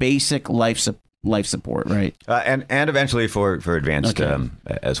for basic life support, right? And eventually for advanced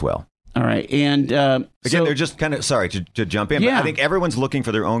as well. All right. And again, they're just kind of, sorry to jump in, yeah. but I think everyone's looking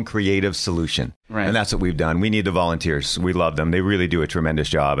for their own creative solution. Right. And that's what we've done. We need the volunteers. We love them. They really do a tremendous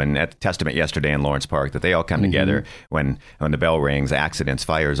job. And at Testament yesterday in Lawrence Park, that they all come together when the bell rings, accidents,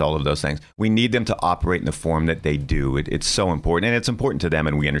 fires, all of those things. We need them to operate in the form that they do. It's so important. And it's important to them,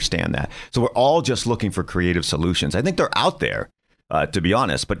 and we understand that. So we're all just looking for creative solutions. I think they're out there. To be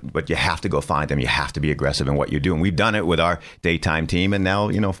honest, but you have to go find them. You have to be aggressive in what you do, and we've done it with our daytime team, and now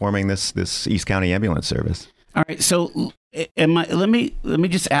forming this East County ambulance service. All right, so let me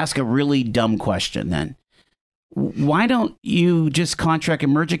just ask a really dumb question then. Why don't you just contract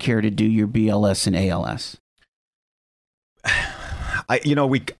Emergicare to do your BLS and ALS?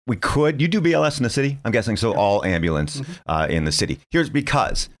 We could. You do BLS in the city, I'm guessing. So all ambulance in the city. Here's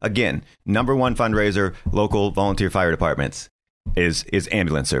because again, number one fundraiser, local volunteer fire departments. Is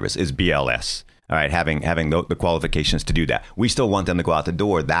ambulance service, is BLS. All right, having the qualifications to do that. We still want them to go out the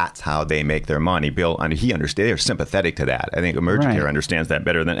door. That's how they make their money. Bill, he understands. They're sympathetic to that. I think Emergicare understands that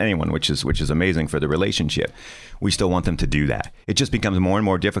better than anyone, which is amazing for the relationship. We still want them to do that. It just becomes more and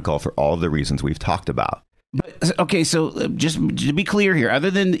more difficult for all of the reasons we've talked about. But, okay, so just to be clear here, other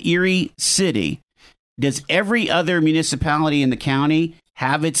than Erie City, does every other municipality in the county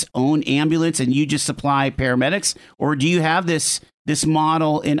have its own ambulance and you just supply paramedics, or do you have this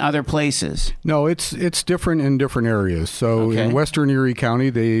model in other places? No, it's different in different areas. So in Western Erie County,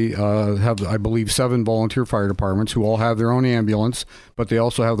 they have, I believe, 7 volunteer fire departments who all have their own ambulance, but they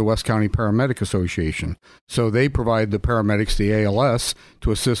also have the West County Paramedic Association. So they provide the paramedics, the ALS, to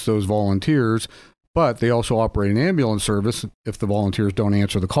assist those volunteers. But they also operate an ambulance service. If the volunteers don't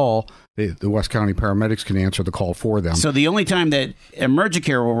answer the call, the West County paramedics can answer the call for them. So the only time that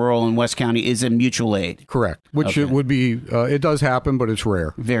Emergicare will roll in West County is in mutual aid? Correct. Which it would be, it does happen, but it's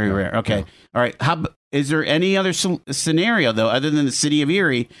rare. Very rare. Okay. Yeah. All right. Is there any other scenario, though, other than the city of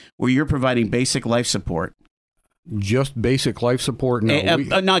Erie, where you're providing basic life support? Just basic life support? No.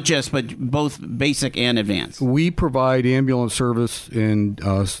 Not just, but both basic and advanced. We provide ambulance service in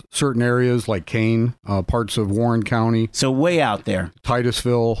certain areas like Kane, parts of Warren County. So way out there.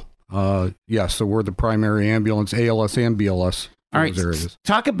 Titusville. Yes, so we're the primary ambulance, ALS and BLS. All right,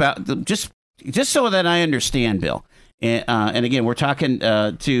 talk about just so that I understand, Bill. And again, we're talking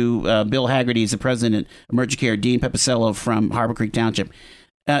to Bill Haggerty, he's the president of Emergicare, Dean Pepicello from Harbor Creek Township.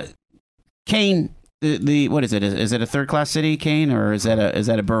 Kane, what is it? Is it a third class city, Kane, or is that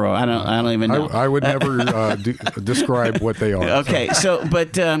a borough? I don't even know. I would never describe what they are. Okay,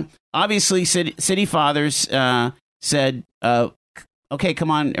 but obviously, City Fathers said, "Okay, come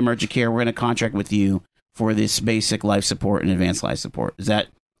on, Emergicare, we're going to contract with you for this basic life support and advanced life support." Is that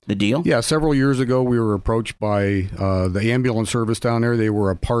the deal? Yeah, several years ago, we were approached by the ambulance service down there. They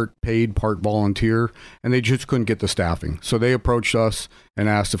were a part paid, part volunteer, and they just couldn't get the staffing. So they approached us and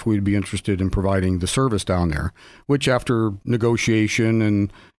asked if we'd be interested in providing the service down there, which after negotiation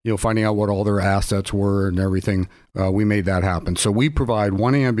and finding out what all their assets were and everything, we made that happen. So we provide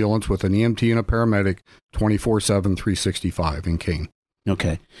one ambulance with an EMT and a paramedic 24/7, 365 in Kane.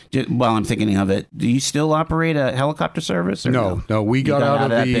 Okay. While I'm thinking of it, do you still operate a helicopter service? Or no. We got out of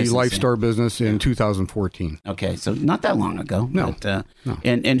the business, Lifestar business in 2014. Okay, so not that long ago. No. But, no.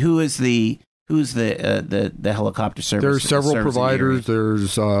 And who's the helicopter service? There's several providers.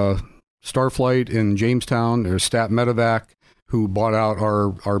 There's Starflight in Jamestown. There's Stat Medevac, who bought out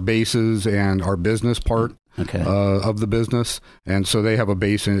our bases and our business part. Okay. Of the business, and so they have a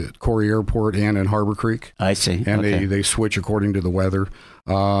base at Corey Airport and in Harbor Creek. I see. And they switch according to the weather.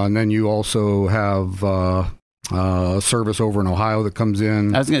 And then you also have a service over in Ohio that comes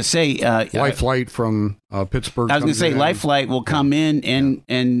in. I was going to say Lifelight from Pittsburgh. I was going to say Lifelight will come in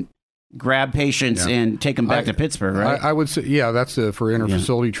and grab patients and take them back to Pittsburgh, right? I would say, that's for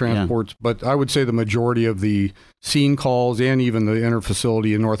interfacility transports. But I would say the majority of the scene calls and even the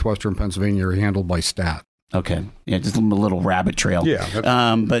interfacility in northwestern Pennsylvania are handled by Stat. Okay. Yeah, just a little rabbit trail.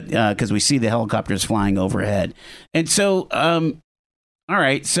 Yeah. But because we see the helicopters flying overhead. And so, all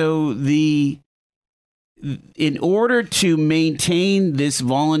right. So in order to maintain this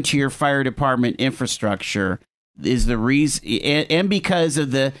volunteer fire department infrastructure is the reason, and because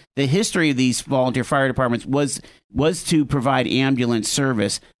of the history of these volunteer fire departments was to provide ambulance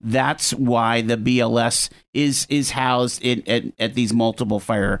service. That's why the BLS is housed at these multiple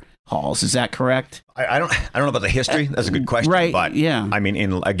fire halls. Is that correct? I don't know about the history. That's a good question. Right. But yeah. I mean,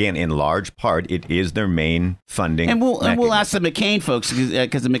 in large part, it is their main funding. And we'll ask the McCain folks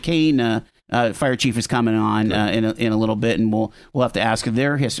because the McCain fire chief is coming on in a little bit, and we'll have to ask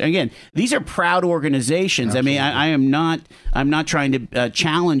their history. Again, these are proud organizations. Absolutely. I mean, I'm not trying to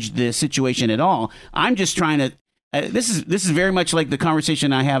challenge the situation at all. I'm just trying to. This is very much like the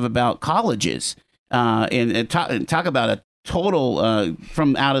conversation I have about colleges and talk about a total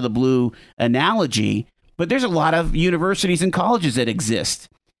from out of the blue analogy, but there's a lot of universities and colleges that exist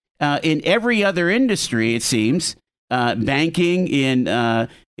in every other industry. It seems banking, in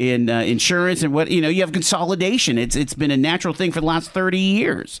insurance, and you have consolidation. It's been a natural thing for the last 30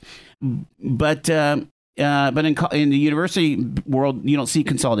 years, but in the university world, you don't see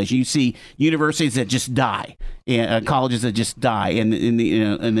consolidation. You see universities that just die, colleges that just die, and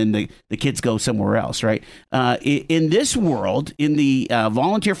then the kids go somewhere else, right? In this world, in the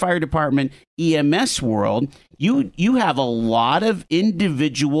volunteer fire department EMS world, you have a lot of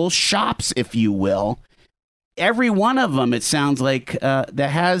individual shops, if you will. Every one of them, it sounds like, that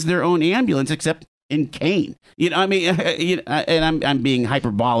has their own ambulance, except in Kane. And I'm being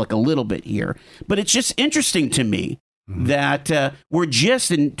hyperbolic a little bit here, but it's just interesting to me that we're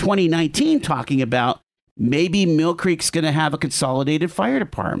just in 2019 talking about maybe Mill Creek's going to have a consolidated fire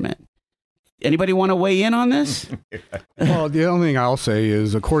department. Anybody want to weigh in on this? Well, the only thing I'll say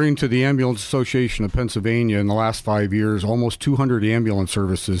is, according to the Ambulance Association of Pennsylvania, in the last 5 years, almost 200 ambulance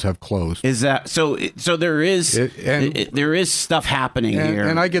services have closed. Is that so? So there is there is stuff happening here,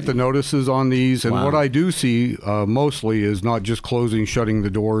 and I get the notices on these. And what I do see mostly is not just closing, shutting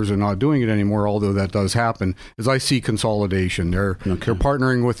the doors, and not doing it anymore. Although that does happen, is I see consolidation. They're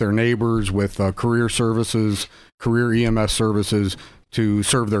partnering with their neighbors, with career services, career EMS services, to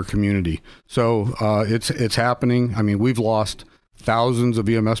serve their community. So it's happening. I mean, we've lost thousands of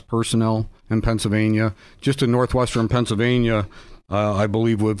EMS personnel in Pennsylvania. Just in northwestern Pennsylvania, I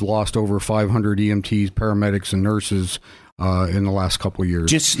believe we've lost over 500 EMTs, paramedics, and nurses in the last couple of years.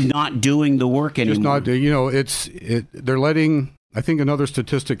 Just not doing the work anymore. Just not, they're letting, I think another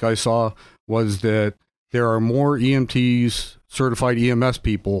statistic I saw was that there are more EMTs, certified EMS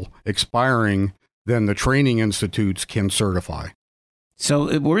people, expiring than the training institutes can certify.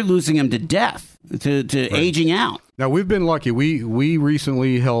 So we're losing them to death, to aging out. Now, we've been lucky. We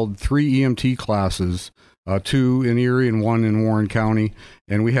recently held 3 EMT classes, 2 in Erie and 1 in Warren County,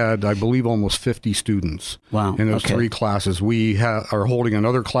 and we had, I believe, almost 50 students in those 3 classes. We are holding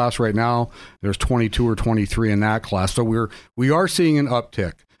another class right now. There's 22 or 23 in that class. So we are seeing an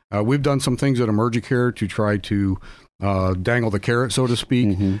uptick. We've done some things at EmergiCare to try to dangle the carrot, so to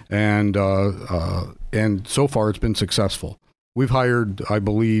speak, and so far it's been successful. We've hired, I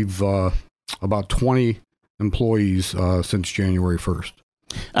believe, about 20 employees since January 1st.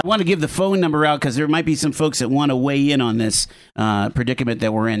 I want to give the phone number out because there might be some folks that want to weigh in on this predicament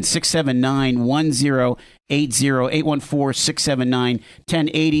that we're in. 679-1080,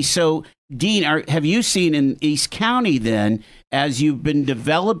 814-679-1080. So, Dean, have you seen in East County then, as you've been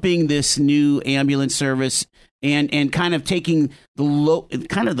developing this new ambulance service and kind of taking the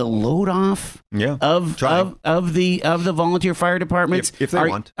load off of the volunteer fire departments? If they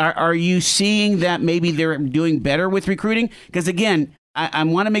want. Are you seeing that maybe they're doing better with recruiting? Because again, I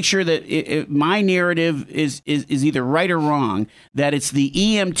want to make sure that my narrative is either right or wrong, that it's the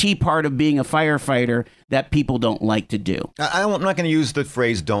EMT part of being a firefighter that people don't like to do. I'm not going to use the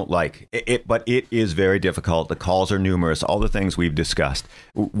phrase don't like it, but it is very difficult. The calls are numerous, all the things we've discussed.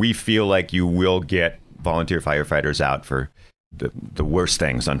 We feel like you will get volunteer firefighters out for the worst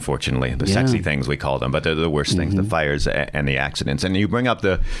things, unfortunately, the sexy things we call them, but they're the worst things, the fires and the accidents. And you bring up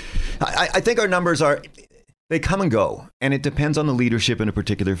I think our numbers they come and go, and it depends on the leadership in a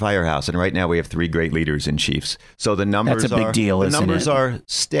particular firehouse. And right now we have 3 great leaders in chiefs. So the numbers That's a big deal, isn't it? The numbers are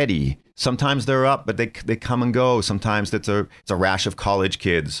steady. Sometimes they're up, but they come and go. Sometimes it's a rash of college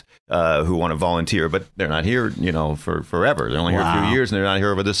kids who want to volunteer, but they're not here, for forever. They're only here a few years, and they're not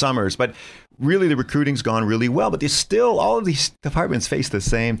here over the summers. But really, the recruiting's gone really well, but there's still all of these departments face the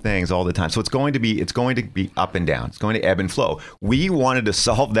same things all the time. So it's going to be up and down. It's going to ebb and flow. We wanted to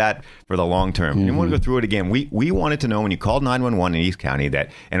solve that for the long term. We didn't want to go through it again. We wanted to know when you called 911 in East County and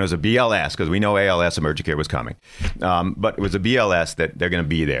it was a BLS, because we know ALS EmergiCare was coming, but it was a BLS that they're going to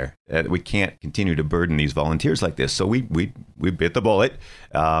be there. We can't continue to burden these volunteers like this. So we bit the bullet,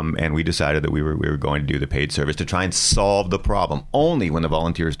 and we decided that we were going to do the paid service to try and solve the problem. Only when the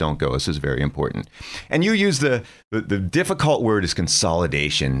volunteers don't go. This is very important. And you use the difficult word is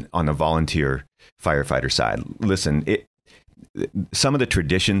consolidation on the volunteer firefighter side. Listen, some of the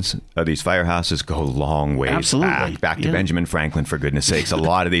traditions of these firehouses go long ways back to Benjamin Franklin, for goodness sakes. A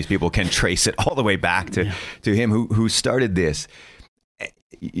lot of these people can trace it all the way back to him who started this.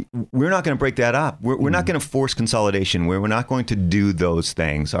 We're not going to break that up. We're not going to force consolidation. We're not going to do those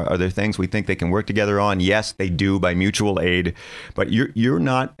things. Are there things we think they can work together on? Yes, they do, by mutual aid. But you're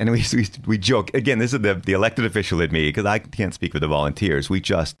not. And we joke again. This is the elected official in me, because I can't speak for the volunteers.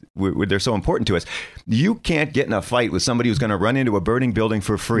 They're so important to us. You can't get in a fight with somebody who's going to run into a burning building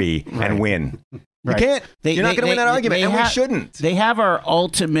for free and win. You can't. You're not going to win that argument, and we shouldn't. They have our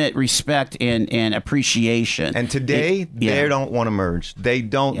ultimate respect and appreciation. And today, they don't want to merge. They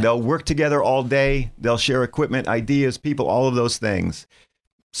don't. Yeah. They'll work together all day. They'll share equipment, ideas, people, all of those things.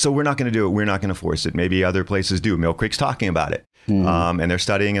 So we're not going to do it. We're not going to force it. Maybe other places do. Mill Creek's talking about it, and they're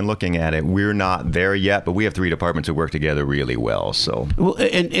studying and looking at it. We're not there yet, but we have 3 departments that work together really well. So,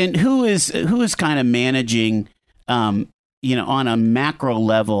 and who is kind of managing, on a macro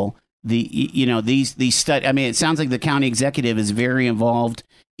level, these studies. I mean, it sounds like the county executive is very involved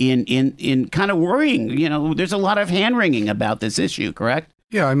in kind of worrying. There's a lot of hand wringing about this issue, correct?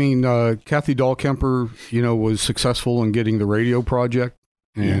 Yeah, I mean, Kathy Dahlkemper, was successful in getting the radio project,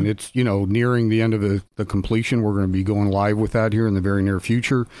 and it's nearing the end of the completion. We're going to be going live with that here in the very near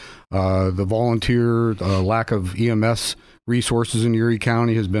future. The volunteer lack of EMS resources in Erie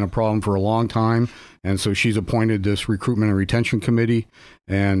County has been a problem for a long time. And so she's appointed this recruitment and retention committee.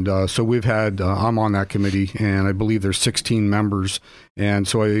 And so we've had, I'm on that committee, and I believe there's 16 members. And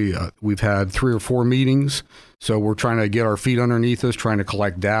so we've had 3 or 4 meetings. So we're trying to get our feet underneath us, trying to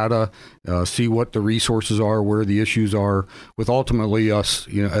collect data, see what the resources are, where the issues are, with ultimately us,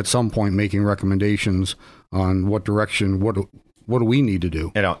 at some point making recommendations on what direction, what do we need to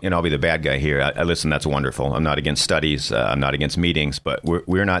do? And I'll be the bad guy here. I listen, that's wonderful. I'm not against studies. I'm not against meetings, but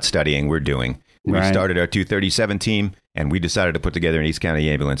we're not studying. We're doing. We started our 237 team, and we decided to put together an East County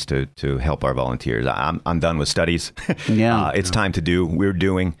ambulance to help our volunteers. I'm done with studies. It's time to do. We're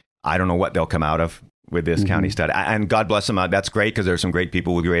doing. I don't know what they'll come out of with this county study. And God bless them. That's great, because there's some great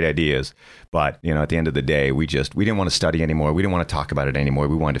people with great ideas. But, at the end of the day, we didn't want to study anymore. We didn't want to talk about it anymore.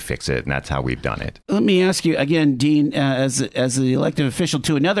 We wanted to fix it, and that's how we've done it. Let me ask you again, Dean, as the elected official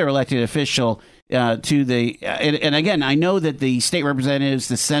to another elected official, and again, I know that the state representatives,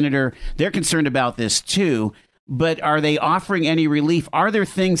 the senator, they're concerned about this too. but are they offering any relief? Are there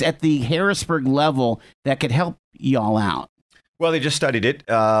things at the Harrisburg level that could help y'all out? Well, they just studied it,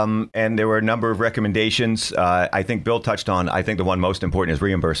 and there were a number of recommendations. I think Bill touched on, I think the one most important is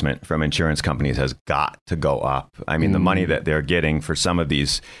reimbursement from insurance companies has got to go up. I mean, the money that they're getting for some of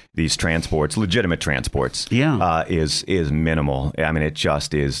these transports, legitimate transports, is minimal. I mean, it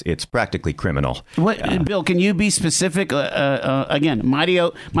just is. It's practically criminal. What, Bill, can you be specific? Again,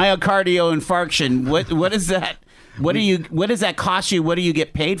 myocardial infarction. What is that? What does that cost you? What do you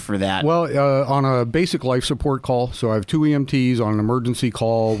get paid for that? Well, on a basic life support call, so I have 2 EMTs on an emergency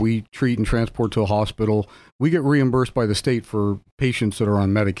call. We treat and transport to a hospital. We get reimbursed by the state for patients that are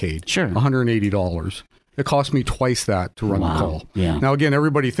on Medicaid. Sure. $180. It costs me twice that to run the call. Yeah. Now, again,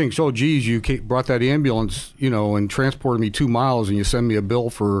 everybody thinks, oh, geez, you brought that ambulance, and transported me 2 miles and you send me a bill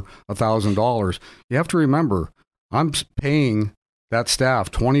for $1,000. You have to remember, I'm paying that staff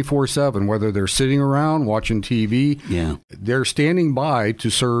 24/7, whether they're sitting around watching TV, they're standing by to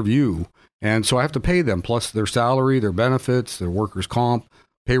serve you. And so I have to pay them, plus their salary, their benefits, their workers' comp,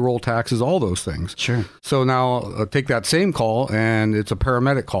 payroll taxes, all those things. Sure. So now take that same call, and it's a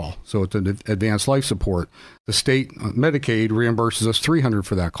paramedic call. So it's an advanced life support. The state Medicaid reimburses us $300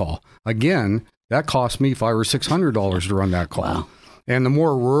 for that call. Again, that costs me $500 or $600 to run that call. Wow. And the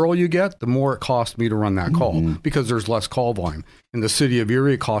more rural you get, the more it costs me to run that call because there's less call volume. In the city of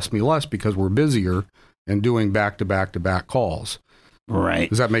Erie, it costs me less because we're busier and doing back-to-back-to-back calls. Right.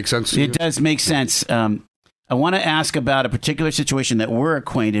 Does that make sense to you? It does make sense. I want to ask about a particular situation that we're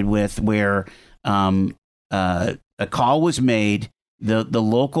acquainted with where a call was made. What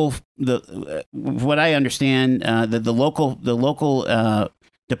I understand, the local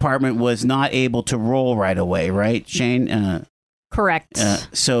department was not able to roll right away, right, Shane? Correct.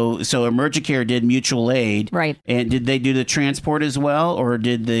 So Emergicare did mutual aid, right? And did they do the transport as well, or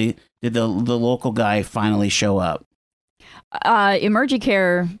did the local guy finally show up?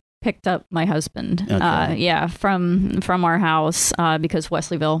 Emergicare picked up my husband. Okay. From our house because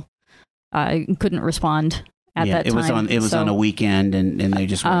Wesleyville couldn't respond at that time. It was on a weekend, and they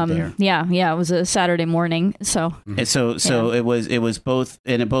just weren't there. It was a Saturday morning. So it was both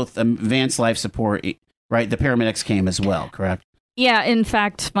advanced life support, right? The paramedics came as well, correct? Yeah, in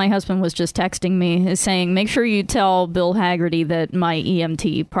fact, my husband was just texting me saying, make sure you tell Bill Haggerty that my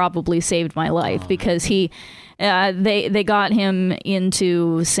EMT probably saved my life because they got him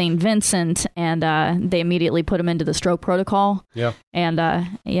into St. Vincent and they immediately put him into the stroke protocol. Yeah. And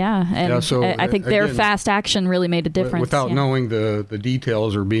so I think their fast action really made a difference. Without knowing the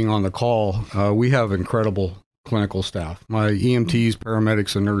details or being on the call, we have incredible clinical staff. My EMTs,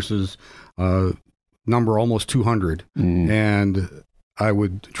 paramedics, and nurses number almost 200, and I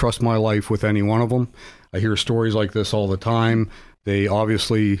would trust my life with any one of them. I hear stories like this all the time. They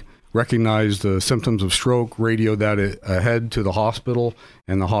obviously recognized the symptoms of stroke, radioed that ahead to the hospital,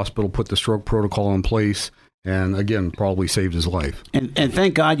 and the hospital put the stroke protocol in place, and again, probably saved his life. And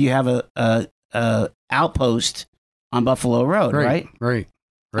thank God you have a outpost on Buffalo Road, right? Right.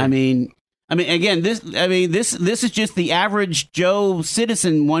 I mean, again, this is just the average Joe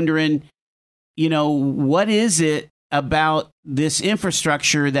citizen wondering, what is it about this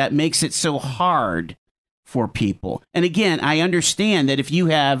infrastructure that makes it so hard for people? And again, I understand that if you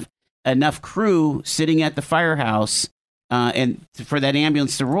have enough crew sitting at the firehouse and for that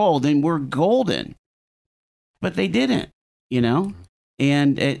ambulance to roll, then we're golden. But they didn't,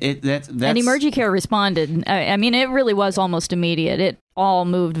 And that's and Emergicare responded. I mean, it really was almost immediate. It all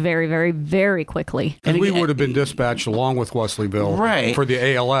moved very, very, very quickly. And we would have been dispatched along with Wesleyville, right, for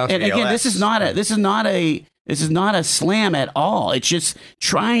the ALS. And again, this is not a slam at all. It's just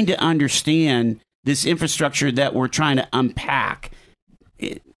trying to understand this infrastructure that we're trying to unpack.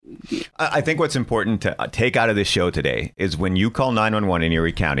 I think what's important to take out of this show today is when you call 911 in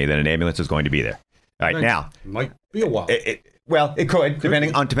Erie County, then an ambulance is going to be there. All right, now it might be a while. Well, it could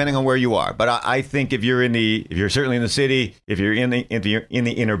depending on where you are. But I think if you're certainly in the city, if you're in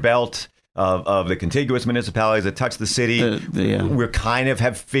the inner belt of the contiguous municipalities that touch the city, we kind of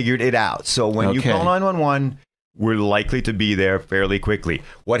have figured it out. So when you call 911, we're likely to be there fairly quickly.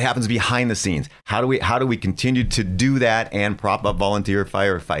 What happens behind the scenes? How do we continue to do that and prop up volunteer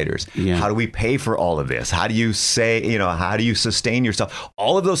firefighters? Yeah. How do we pay for all of this? How do you how do you sustain yourself?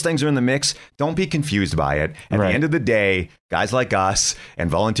 All of those things are in the mix. Don't be confused by it. At the end of the day, guys like us and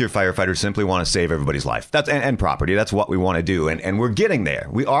volunteer firefighters simply want to save everybody's life. And property. That's what we want to do. And we're getting there.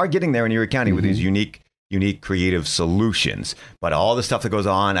 We are getting there in Erie County with these unique unique, creative solutions. But all the stuff that goes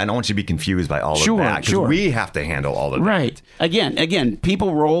on, I don't want you to be confused by all Sure, of that, because sure. we have to handle all of that. Right. Again,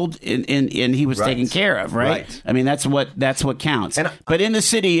 people rolled and he was Right. taken care of, right? Right. I mean, that's what counts. And but in the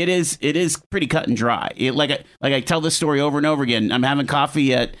city, it is pretty cut and dry. Like I tell this story over and over again. I'm having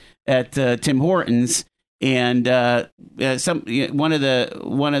coffee at Tim Hortons, and one of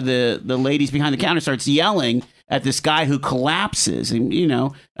the ladies behind the counter starts yelling at this guy who collapses, and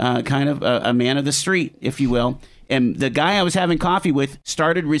kind of a man of the street, if you will. And the guy I was having coffee with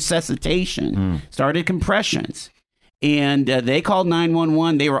started resuscitation, started compressions, and they called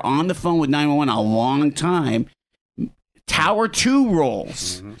 911. They were on the phone with 911 a long time. Tower 2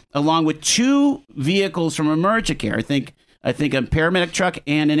 rolls, along with 2 vehicles from Emergicare. I think a paramedic truck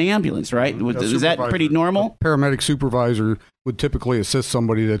and an ambulance, right? Is that pretty normal? A paramedic supervisor would typically assist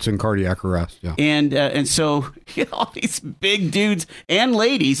somebody that's in cardiac arrest. Yeah. And so all these big dudes and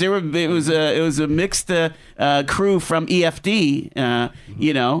ladies. It was a mixed crew from EFD,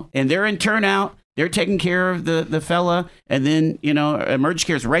 and they're in turnout. They're taking care of the fella, and then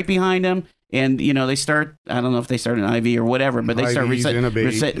Emergicare is right behind them. And they start. I don't know if they start an IV or whatever, but they start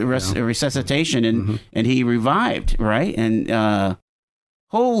resuscitation, and he revived, right? And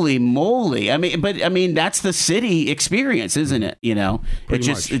holy moly! I mean, that's the city experience, isn't it?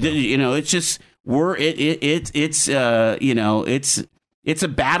 It's a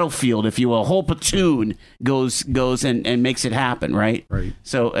battlefield, if you will. A whole platoon goes and makes it happen, right? Right.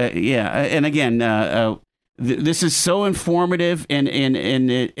 So and again, this is so informative, and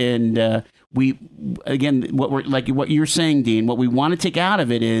we, again, what you're saying, Dean, what we want to take out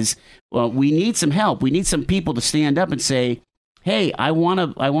of it is, well, we need some help. We need some people to stand up and say, hey, I want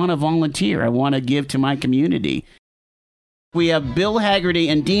to volunteer. I want to give to my community. We have Bill Haggerty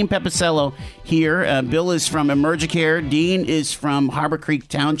and Dean Pepicello here. Bill is from Emergicare. Dean is from Harbor Creek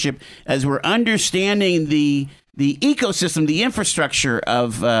Township. As we're understanding the ecosystem, the infrastructure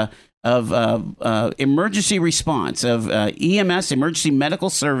of emergency response, of EMS, emergency medical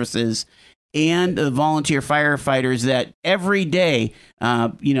services, and the volunteer firefighters that every day,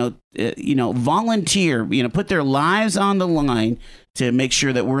 volunteer, put their lives on the line to make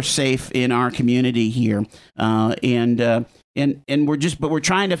sure that we're safe in our community here. And we're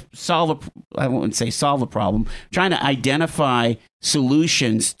trying to I won't say solve a problem, trying to identify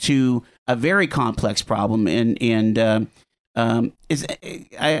solutions to a very complex problem. I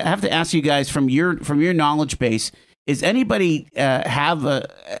have to ask you guys from your knowledge base, is anybody have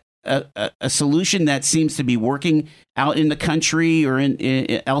a solution that seems to be working out in the country or in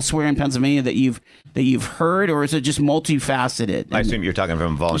elsewhere in Pennsylvania that you've heard, or is it just multifaceted? I assume you're talking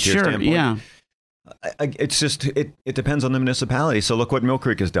from a volunteer sure, standpoint. Yeah. It's just it depends on the municipality. So look what Mill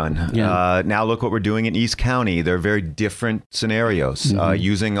Creek has done. Yeah. Now look what we're doing in East County. They're very different scenarios.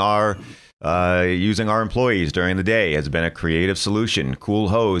 Using our employees during the day has been a creative solution. Cool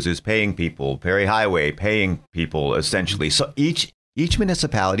Hose is paying people. Perry Highway paying people, essentially. So each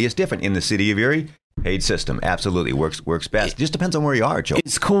municipality is different. In the city of Erie, paid system absolutely works best. It just depends on where you are, Joe.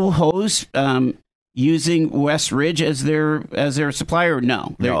 Is Cool Hose using West Ridge as their supplier?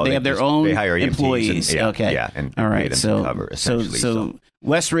 No, they have their own employees. Okay, and all right. Cover, so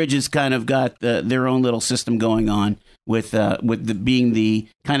West Ridge has kind of got their own little system going on with being the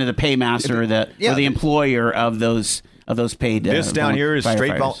kind of the paymaster or the employer of those paid. This down here is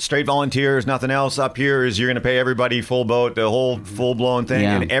straight volunteers, nothing else. Up here is you're going to pay everybody full boat, the whole full blown thing,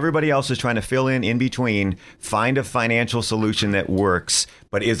 and everybody else is trying to fill in between, find a financial solution that works,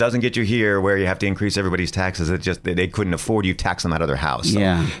 but it doesn't get you here where you have to increase everybody's taxes. It's just they couldn't afford you, tax them out of their house. So.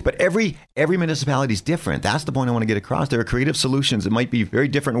 Yeah. But every municipality is different. That's the point I want to get across. There are creative solutions that might be very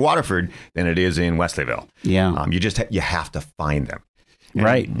different in Waterford than it is in Wesleyville. Yeah. You have to find them. And,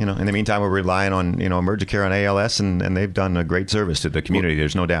 right. In the meantime, we're relying on, Emergicare and ALS, and they've done a great service to the community.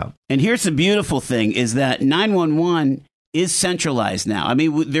 There's no doubt. And here's the beautiful thing is that 911 is centralized now. I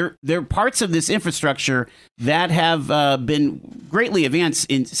mean, there are parts of this infrastructure that have been greatly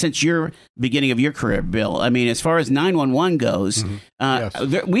advanced since your beginning of your career, Bill. I mean, as far as 911 goes,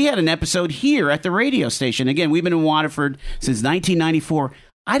 Yes. we had an episode here at the radio station. Again, we've been in Waterford since 1994.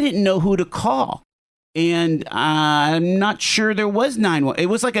 I didn't know who to call. And I'm not sure there was 911. It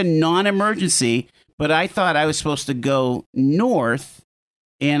was like a non-emergency, but I thought I was supposed to go north,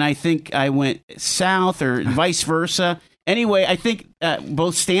 and I think I went south or vice versa. Anyway, I think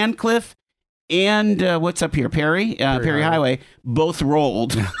both Stancliffe and what's up here, Perry Highway, both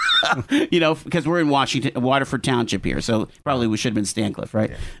rolled. Because we're in Waterford Township here, so probably we should have been Stancliffe,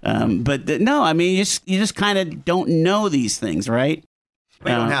 right? Yeah. But no, I mean, you just kind of don't know these things, right? You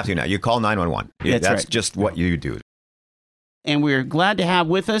don't have to now. You call 911. That's right. Just what you do. and we're glad to have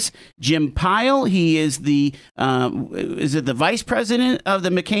with us Jim Pyle. He is the vice president of the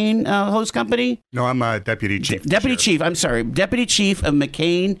McCain Hose Company? No, I'm a deputy chief. Deputy chief of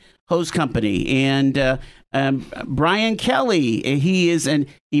McCain Hose Company. And Brian Kelly, he is an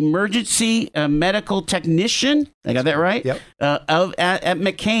emergency medical technician. I got that right? Yep. At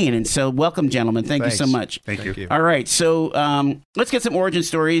McCain. And so welcome, gentlemen. Thank you so much. Thank you. All right. So let's get some origin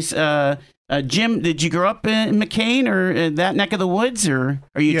stories. Jim, did you grow up in McCain or that neck of the woods, or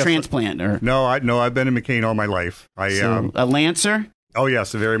are you a transplant? Or No, I've been in McCain all my life. a Lancer? Oh,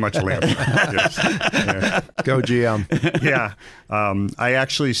 yes, very much a Lancer. Yes. Yeah. Go GM. Yeah. I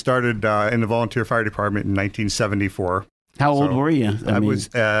actually started in the volunteer fire department in 1974. How old were you? I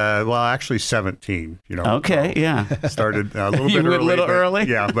was, actually 17, Okay, yeah. Started a little bit You went early. a little early?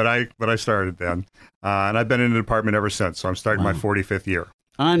 Yeah, but I started then. And I've been in the department ever since, so I'm starting my 45th year.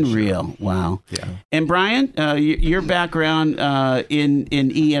 Unreal. Wow. Yeah. And Brian, your background in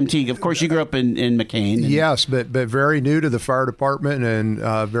EMT, of course, you grew up in McCain. Yes, but very new to the fire department and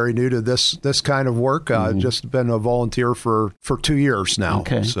very new to this kind of work. Just been a volunteer for 2 years now.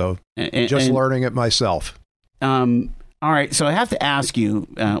 Okay. So And learning it myself. all right. So I have to ask you,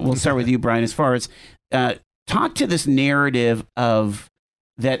 we'll start with you, Brian, as far as talk to this narrative of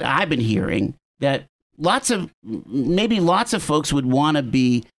that I've been hearing that lots of folks would want to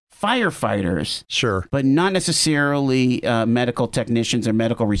be firefighters, Sure. but not necessarily medical technicians or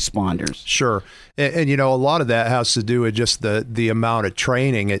medical responders. Sure. And a lot of that has to do with just the amount of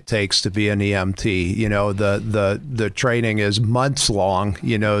training it takes to be an EMT. The training is months long,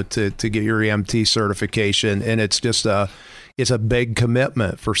 to get your EMT certification. And it's just it's a big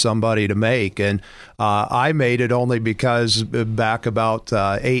commitment for somebody to make. And I made it only because back about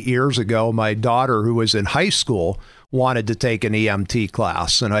 8 years ago, my daughter, who was in high school, wanted to take an EMT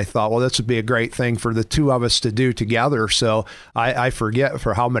class. And I thought, well, this would be a great thing for the two of us to do together. So I forget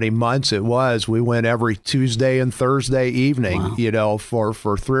for how many months it was. We went every Tuesday and Thursday evening, for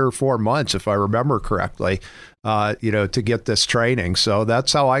 3 or 4 months, if I remember correctly, to get this training. So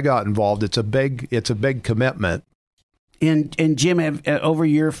that's how I got involved. It's a big commitment. And Jim, over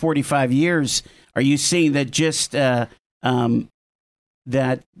your 45 years, are you seeing that just that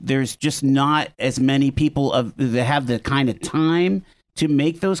there's just not as many people that have the kind of time to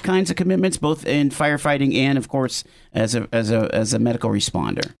make those kinds of commitments, both in firefighting and, of course, as a medical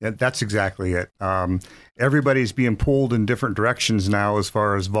responder? Yeah, that's exactly it. Everybody's being pulled in different directions now as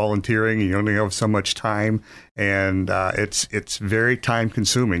far as volunteering. You only have so much time, and it's very time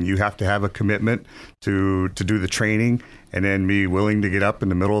consuming. You have to have a commitment to do the training, and then be willing to get up in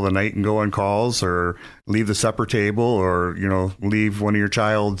the middle of the night and go on calls, or leave the supper table, or leave one of your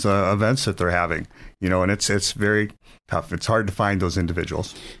child's events that they're having. And it's very tough. It's hard to find those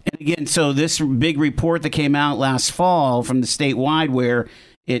individuals. And again, so this big report that came out last fall from the statewide, where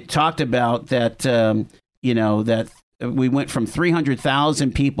it talked about that, that we went from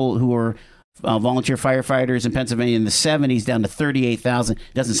 300,000 people who were volunteer firefighters in Pennsylvania in the 70s down to 38,000.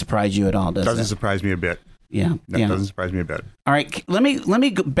 Doesn't surprise you at all, does it? Doesn't surprise me a bit. Yeah, doesn't surprise me a bit. All right, let me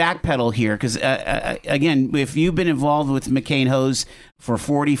go backpedal here, because again, if you've been involved with McCain Hose for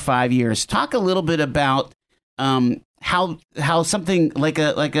 45 years, talk a little bit about how something like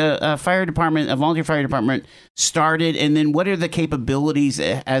a fire department, a volunteer fire department, started, and then what are the capabilities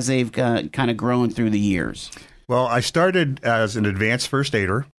as they've kind of grown through the years? Well, I started as an advanced first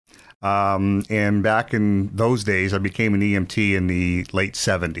aider. And back in those days, I became an EMT in the late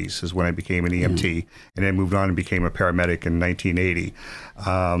 70s is when I became an EMT, and then moved on and became a paramedic in 1980.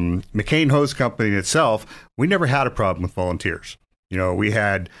 McCain Hose Company itself, we never had a problem with volunteers. We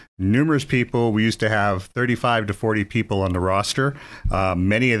had numerous people. We used to have 35 to 40 people on the roster,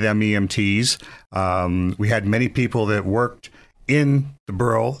 many of them EMTs. We had many people that worked in the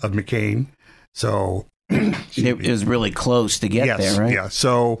borough of McCain. So it was really close to get there, right? Yeah.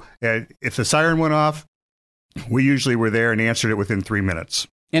 So if the siren went off, we usually were there and answered it within 3 minutes.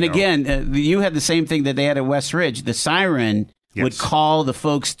 And again, you had the same thing that they had at West Ridge. The siren would call the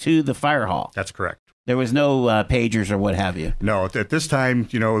folks to the fire hall. That's correct. There was no pagers or what have you. No, at this time,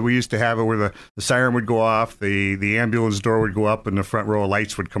 we used to have it where the siren would go off, the ambulance door would go up, and the front row of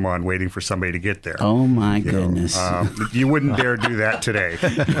lights would come on, waiting for somebody to get there. Oh my goodness! You wouldn't dare do that today.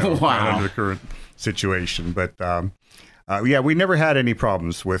 Wow. Under the current situation, but we never had any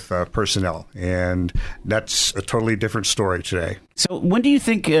problems with personnel, and that's a totally different story today. So, when do you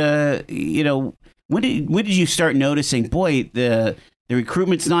think? When did you start noticing? Boy, the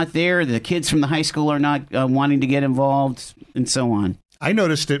recruitment's not there. The kids from the high school are not wanting to get involved, and so on. I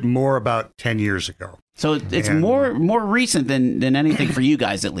noticed it more about 10 years ago. So it's And- more recent than anything for you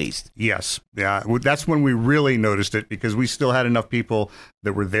guys, at least. Yes. Yeah. That's when we really noticed it, because we still had enough people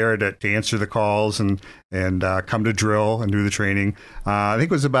that were there to answer the calls and come to drill and do the training. I think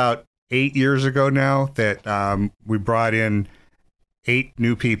it was about 8 years ago now that we brought in 8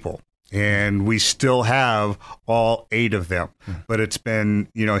 new people. And we still have all 8 of them, but it's been,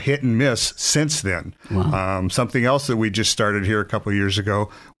 hit and miss since then. Wow. Something else that we just started here a couple of years ago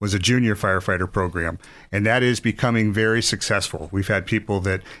was a junior firefighter program, and that is becoming very successful. We've had people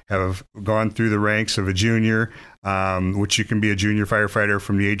that have gone through the ranks of a junior, which you can be a junior firefighter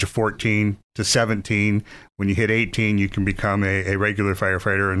from the age of 14 to 17. When you hit 18, you can become a regular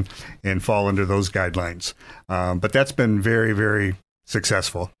firefighter and fall under those guidelines. But that's been very, very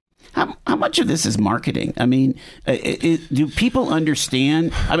successful. How much of this is marketing? I mean, do people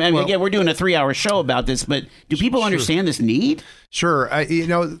understand? I mean, again, we're doing a 3-hour show about this, but do people understand this need? Sure.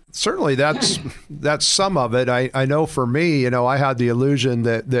 Certainly that's some of it. I know for me, I had the illusion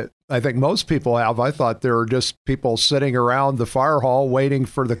that I think most people have. I thought there were just people sitting around the fire hall waiting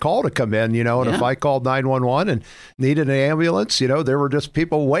for the call to come in, and if I called 911 and needed an ambulance, there were just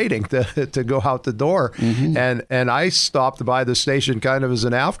people waiting to go out the door. Mm-hmm. And I stopped by the station kind of as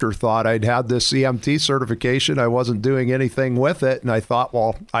an afterthought. I'd had this EMT certification. I wasn't doing anything with it. And I thought,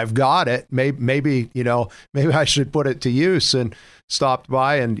 well, I've got it. Maybe I should put it to use, and stopped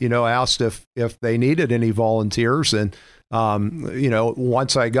by and, asked if they needed any volunteers. And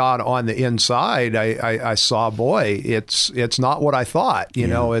once I got on the inside, I saw, boy, it's not what I thought.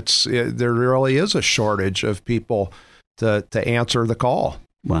 There really is a shortage of people to answer the call.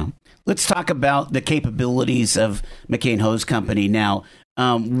 Wow. Let's talk about the capabilities of McCain Hose Company now.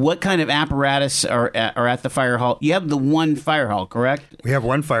 What kind of apparatus are at the fire hall? You have the one fire hall, correct? We have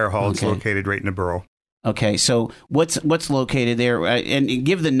one fire hall. It's located right in the borough. Okay, so what's located there? And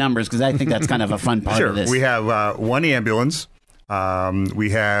give the numbers, because I think that's kind of a fun part of this. We have one ambulance. We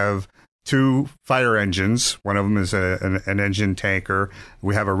have 2 fire engines. One of them is an engine tanker.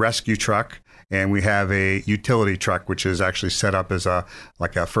 We have a rescue truck, and we have a utility truck, which is actually set up as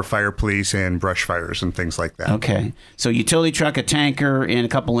for fire police and brush fires and things like that. Okay, so utility truck, a tanker, and a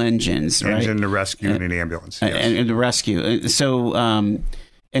couple engines, right? Engine, the rescue, and an ambulance. Yes. And the rescue. So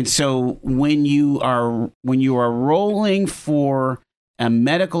when you are rolling for a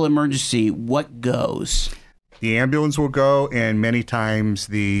medical emergency, what goes? The ambulance will go, and many times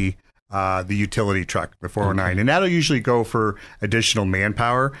the utility truck, the 409, and that'll usually go for additional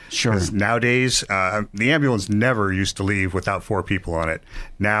manpower. Sure. 'Cause nowadays, the ambulance never used to leave without 4 people on it.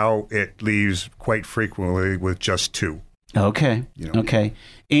 Now it leaves quite frequently with just 2. Okay. Okay.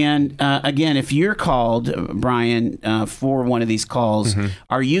 And again, if you're called, Brian, for one of these calls,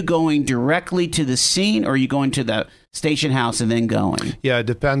 are you going directly to the scene, or are you going to the station house and then going? Yeah, it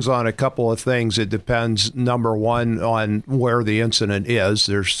depends on a couple of things. It depends, number one, on where the incident is.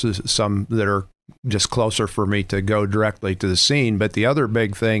 There's some that are just closer for me to go directly to the scene. But the other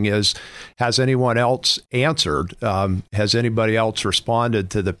big thing is, has anyone else answered? Has anybody else responded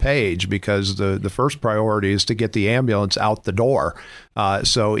to the page? Because the first priority is to get the ambulance out the door.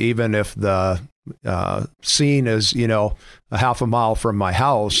 So even if the scene is, a half a mile from my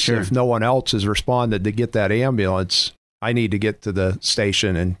house, Sure. if no one else has responded to get that ambulance, I need to get to the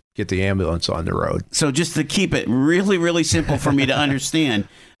station and get the ambulance on the road. So just to keep it really, really simple for me to understand,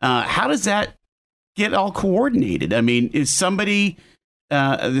 how does that get all coordinated? I mean, does somebody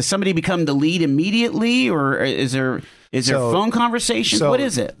become the lead immediately, or is there phone conversations? So what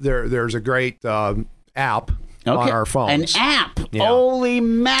is it? There's a great app on our phones. An app. Yeah. Holy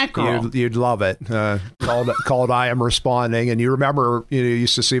mackerel. You'd love it. Called I Am Responding. And you remember, you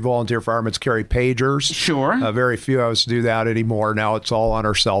used to see volunteer firemen carry pagers. Sure. Very few of us do that anymore. Now it's all on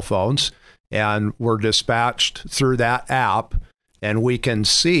our cell phones. And we're dispatched through that app. And we can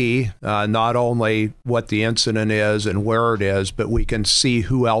see not only what the incident is and where it is, but we can see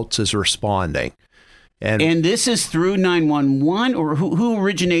who else is responding. And this is through 911, or who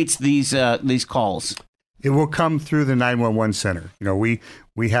originates these calls? It will come through the 911 center.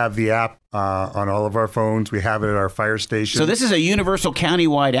 We have the app on all of our phones. We have it at our fire station. So this is a universal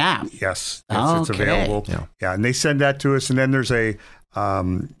countywide app. Yes, it's available. Yeah, and they send that to us, and then there's a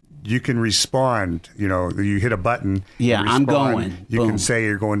you can respond. You hit a button. Yeah, I'm going. You Boom. can say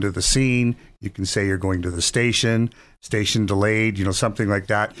you're going to the scene. You can say you're going to the station delayed, something like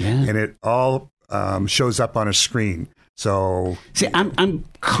that. Yeah. And it all shows up on a screen. So see, I'm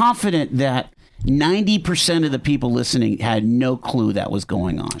confident that 90% of the people listening had no clue that was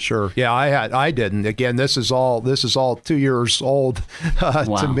going on. Sure. Yeah, I didn't. Again, this is all 2 years old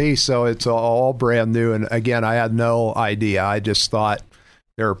Wow. to me, so it's all brand new. And again, I had no idea. I just thought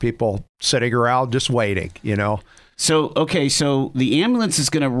There are people sitting around just waiting, you know. So, okay, so the ambulance is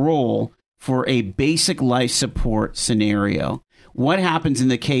going to roll for a basic life support scenario. What happens in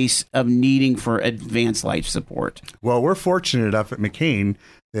the case of needing for advanced life support? Well, we're fortunate enough at McCain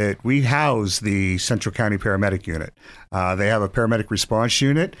that we house the Central County Paramedic Unit. They have a paramedic response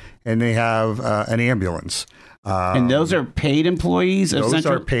unit, and they have an ambulance. And those are paid employees of Those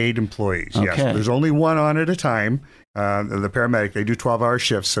Central? are paid employees, Okay. yes. There's only one on at a time. The paramedic, they do 12-hour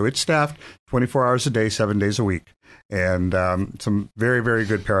shifts, so it's staffed 24 hours a day, 7 days a week. And some very, very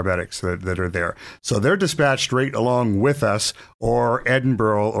good paramedics that are there. So they're dispatched right along with us, or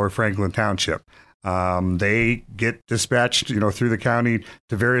Edinburgh or Franklin Township. They get dispatched, through the county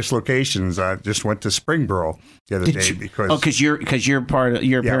to various locations. I just went to Springboro the other day because you're part of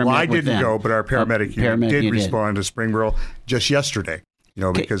you're a paramedic. Well, I with didn't them. go, but our paramedic unit did respond to Springboro just yesterday.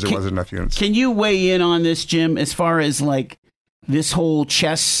 Because there wasn't enough units. Can you weigh in on this, Jim, as far as like this whole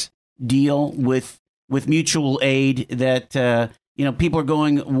chess deal with mutual aid that people are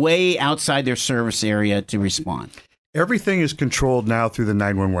going way outside their service area to respond? Everything is controlled now through the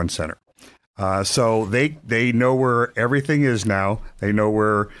 911 center. So they know where everything is now. They know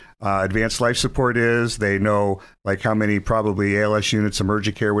where advanced life support is. They know like how many probably ALS units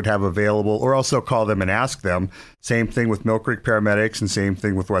Emergicare would have available, or also call them and ask them. Same thing with Mill Creek Paramedics and same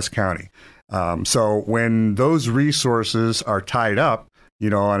thing with West County. So when those resources are tied up,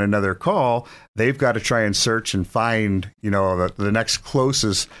 on another call, they've got to try and search and find, the next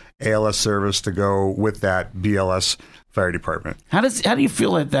closest ALS service to go with that BLS fire department. How do you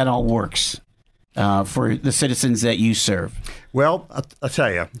feel that all works for the citizens that you serve? Well, I'll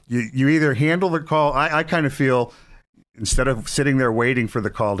tell you, you either handle the call. I kind of feel instead of sitting there waiting for the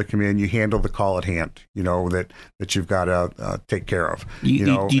call to come in, you handle the call at hand, that you've got to take care of.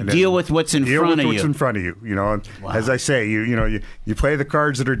 You deal with what's in front of you. Deal with what's in front of you, And Wow. as I say, you play the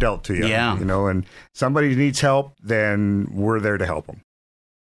cards that are dealt to you. Yeah. And somebody needs help, then we're there to help them.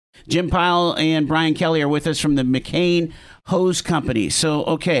 Jim Pyle and Brian Kelly are with us from the McCain Hose Company. So,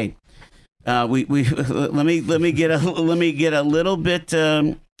 okay, we let me get a little bit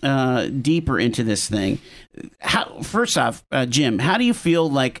deeper into this thing. First off, Jim, how do you feel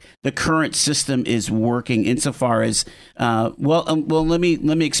like the current system is working insofar as let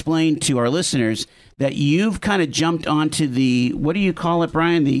me explain to our listeners that you've kind of jumped onto the, what do you call it,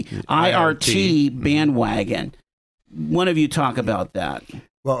 Brian? The IRT bandwagon. One of you talk about that.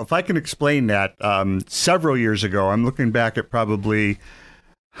 Well, if I can explain that, several years ago, I'm looking back at probably,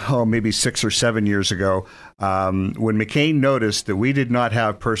 maybe 6 or 7 years ago, when McCain noticed that we did not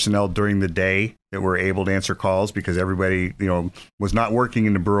have personnel during the day that were able to answer calls because everybody, was not working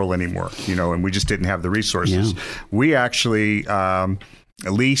in the borough anymore, and we just didn't have the resources. Yeah. We actually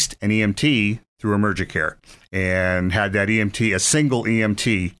leased an EMT through Emergicare and had that EMT, a single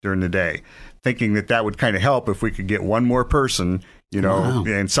EMT during the day, thinking that would kind of help if we could get one more person. Wow.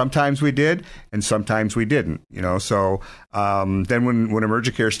 And sometimes we did, and sometimes we didn't, So then when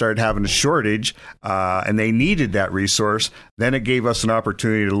Emergicare started having a shortage and they needed that resource, then it gave us an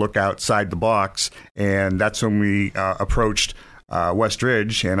opportunity to look outside the box. And that's when we approached West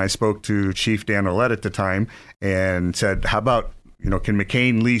Ridge, and I spoke to Chief Dan Ouellette at the time and said, how about, can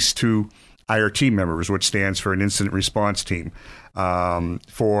McCain lease 2 IRT members, which stands for an incident response team,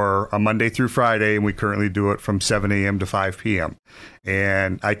 for a Monday through Friday, and we currently do it from 7 a.m. to 5 p.m.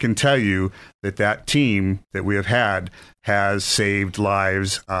 And I can tell you that team that we have had has saved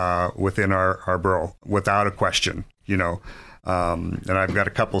lives within our borough, without a question, and I've got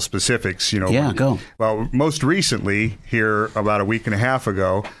a couple specifics, Yeah, go. Well, most recently, here about a week and a half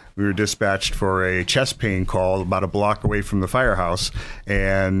ago, we were dispatched for a chest pain call about a block away from the firehouse,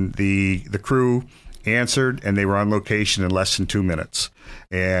 and the crew answered, and they were on location in less than 2 minutes.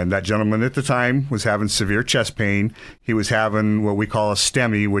 And that gentleman at the time was having severe chest pain. He was having what we call a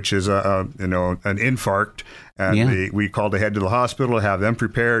STEMI, which is an infarct. And we called ahead to the hospital to have them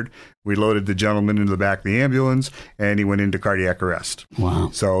prepared. We loaded the gentleman into the back of the ambulance, and he went into cardiac arrest. Wow.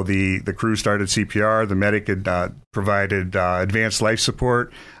 So the crew started CPR. The medic had provided advanced life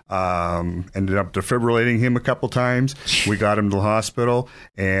support. Ended up defibrillating him a couple times. We got him to the hospital,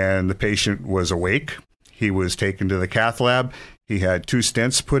 and the patient was awake. He was taken to the cath lab. He had 2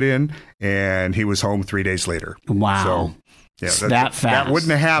 stents put in, and he was home 3 days later. Wow. So, yeah, that fast. That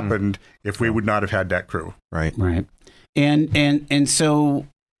wouldn't have happened if we would not have had that crew. Right. Right. And so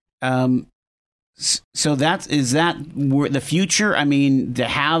so is that the future? I mean, to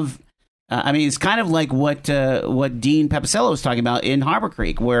have it's kind of like what Dean Papicello was talking about in Harbor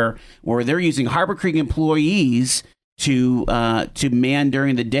Creek, where they're using Harbor Creek employees to man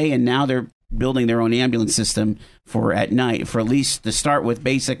during the day, and now they're building their own ambulance system for at night, for at least to start with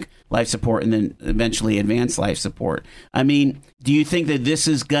basic life support and then eventually advanced life support. I mean, do you think that this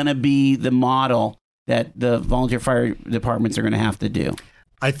is going to be the model that the volunteer fire departments are going to have to do?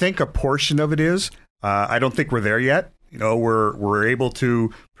 I think a portion of it is. I don't think we're there yet. You know, we're able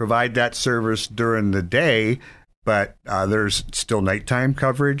to provide that service during the day, but there's still nighttime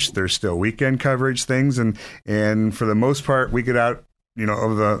coverage. There's still weekend coverage things, and for the most part, we get out, you know,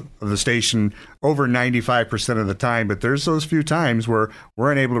 of the station over 95% of the time. But there's those few times where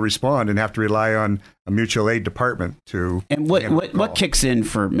we're unable to respond and have to rely on a mutual aid department to. And what kicks in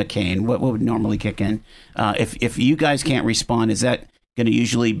for McCain? What would normally kick in if you guys can't respond? Is that going to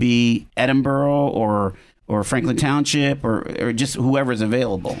usually be Edinburgh or Franklin Township or just whoever's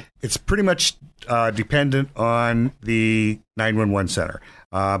available? It's pretty much dependent on the 911 center.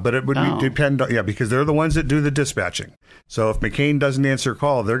 But it would depend on, because they're the ones that do the dispatching. So if McCain doesn't answer a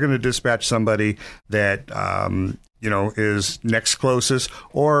call, they're going to dispatch somebody that, is next closest,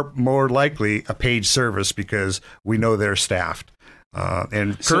 or more likely a paid service because we know they're staffed.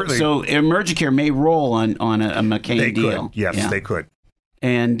 And currently, so Emergicare may roll on a McCain deal. Could. Yes, they could.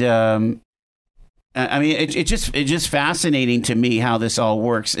 And I mean, it's just fascinating to me how this all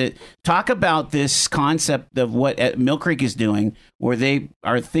works. Talk about this concept of what Mill Creek is doing, where they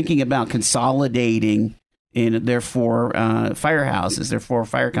are thinking about consolidating in their 4 firehouses, their 4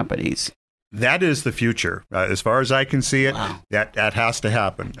 fire companies. That is the future, as far as I can see it. Wow. That has to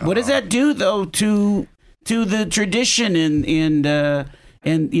happen. What does that do, though, to the tradition and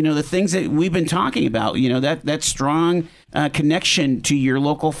the things that we've been talking about? That strong connection to your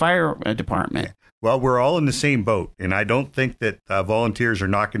local fire department. Well, we're all in the same boat, and I don't think that volunteers are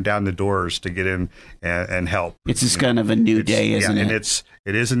knocking down the doors to get in and help. It's just kind of a new day, isn't it? And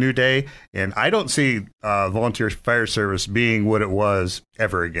it is a new day, and I don't see volunteer fire service being what it was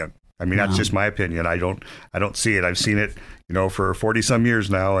ever again. I mean, that's just my opinion. I don't see it. I've seen it, for 40 some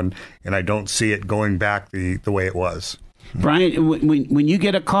years now, and I don't see it going back the way it was. Brian, when you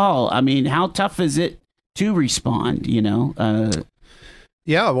get a call, I mean, how tough is it to respond?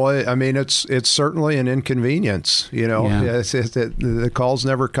 Yeah, well, I mean, it's certainly an inconvenience. The calls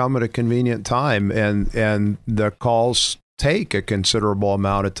never come at a convenient time, and the calls take a considerable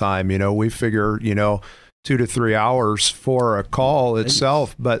amount of time. We figure 2 to 3 hours for a call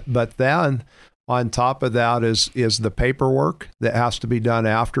itself, but then on top of that is the paperwork that has to be done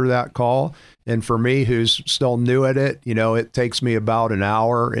after that call. And for me, who's still new at it, it takes me about an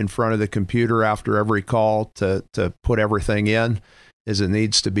hour in front of the computer after every call to put everything in as it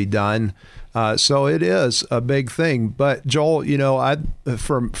needs to be done. So it is a big thing. But Joel,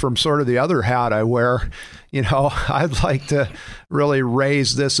 from sort of the other hat I wear, I'd like to really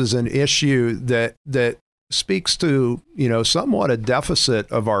raise this as an issue that speaks to, somewhat a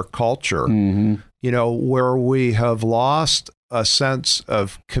deficit of our culture, where we have lost a sense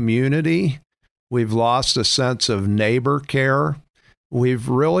of community. We've lost a sense of neighbor care. We've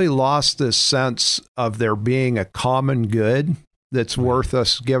really lost this sense of there being a common good that's worth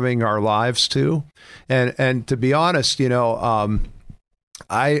us giving our lives to. And to be honest,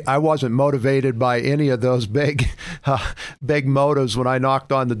 I wasn't motivated by any of those big motives when I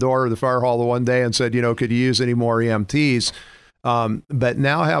knocked on the door of the fire hall the one day and said, could you use any more EMTs? But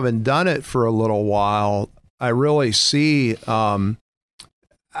now, having done it for a little while, I really see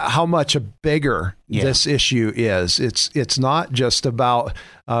how much bigger this issue is. It's not just about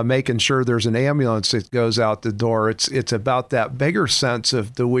making sure there's an ambulance that goes out the door. It's about that bigger sense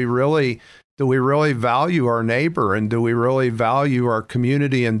of do we really value our neighbor, and do we really value our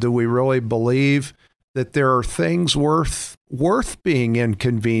community, and do we really believe that there are things worth being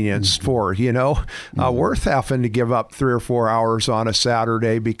inconvenienced for, worth having to give up 3 or 4 hours on a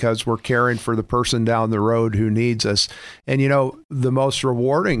Saturday because we're caring for the person down the road who needs us. And, the most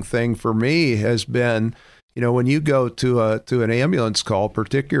rewarding thing for me has been, when you go to an ambulance call,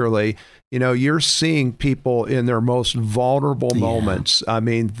 particularly, you're seeing people in their most vulnerable moments. I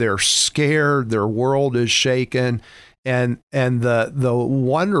mean, they're scared, their world is shaken. And the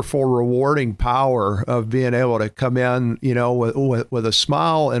wonderful, rewarding power of being able to come in, with a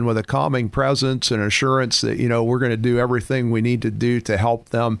smile and with a calming presence and assurance that, we're going to do everything we need to do to help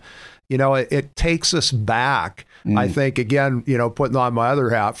them. It takes us back. I think, again, putting on my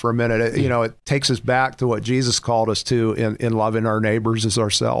other hat for a minute, it takes us back to what Jesus called us to in loving our neighbors as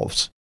ourselves.